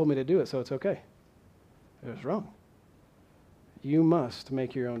 somebody else told me to do it, so it's okay. It was wrong. You must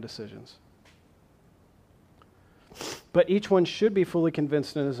make your own decisions. But each one should be fully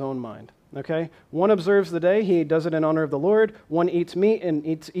convinced in his own mind. Okay? One observes the day, he does it in honor of the Lord. One eats meat and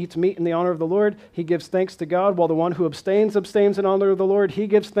eats meat in the honor of the Lord. He gives thanks to God, while the one who abstains in honor of the Lord. He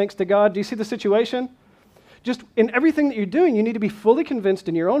gives thanks to God. Do you see the situation? Just in everything that you're doing, you need to be fully convinced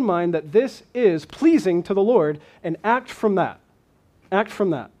in your own mind that this is pleasing to the Lord, and act from that. Act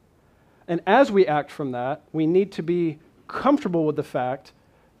from that. And as we act from that, we need to be comfortable with the fact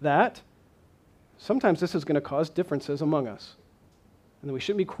that sometimes this is going to cause differences among us. And that we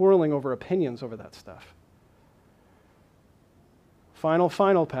shouldn't be quarreling over opinions over that stuff.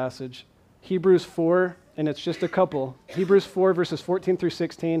 Final passage, Hebrews 4, and it's just a couple. Hebrews 4, verses 14 through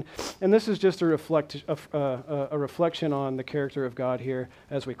 16. And this is just a reflection on the character of God here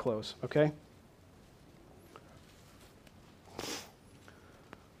as we close, okay?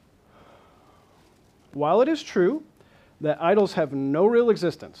 While it is true that idols have no real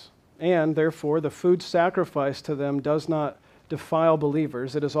existence, and therefore the food sacrificed to them does not defile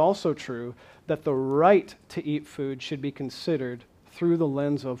believers, it is also true that the right to eat food should be considered through the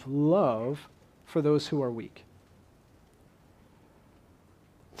lens of love for those who are weak.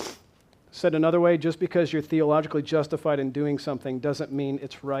 Said another way, just because you're theologically justified in doing something doesn't mean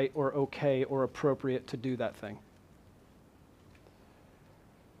it's right or okay or appropriate to do that thing.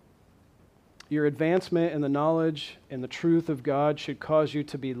 Your advancement in the knowledge and the truth of God should cause you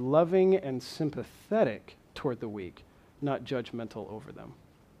to be loving and sympathetic toward the weak, not judgmental over them.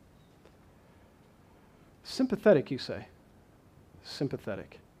 Sympathetic, you say.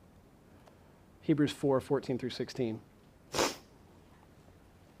 Sympathetic. Hebrews 4, 14 through 16.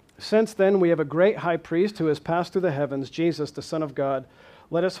 Since then we have a great high priest who has passed through the heavens, Jesus, the Son of God.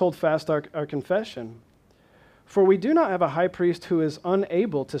 Let us hold fast our confession. For we do not have a high priest who is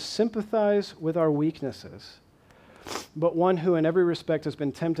unable to sympathize with our weaknesses, but one who in every respect has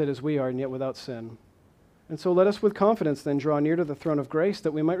been tempted as we are, and yet without sin. And so let us with confidence then draw near to the throne of grace,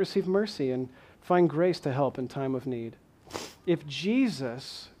 that we might receive mercy and find grace to help in time of need. If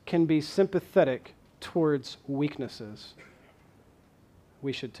Jesus can be sympathetic towards weaknesses,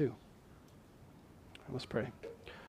 we should too. Let's pray.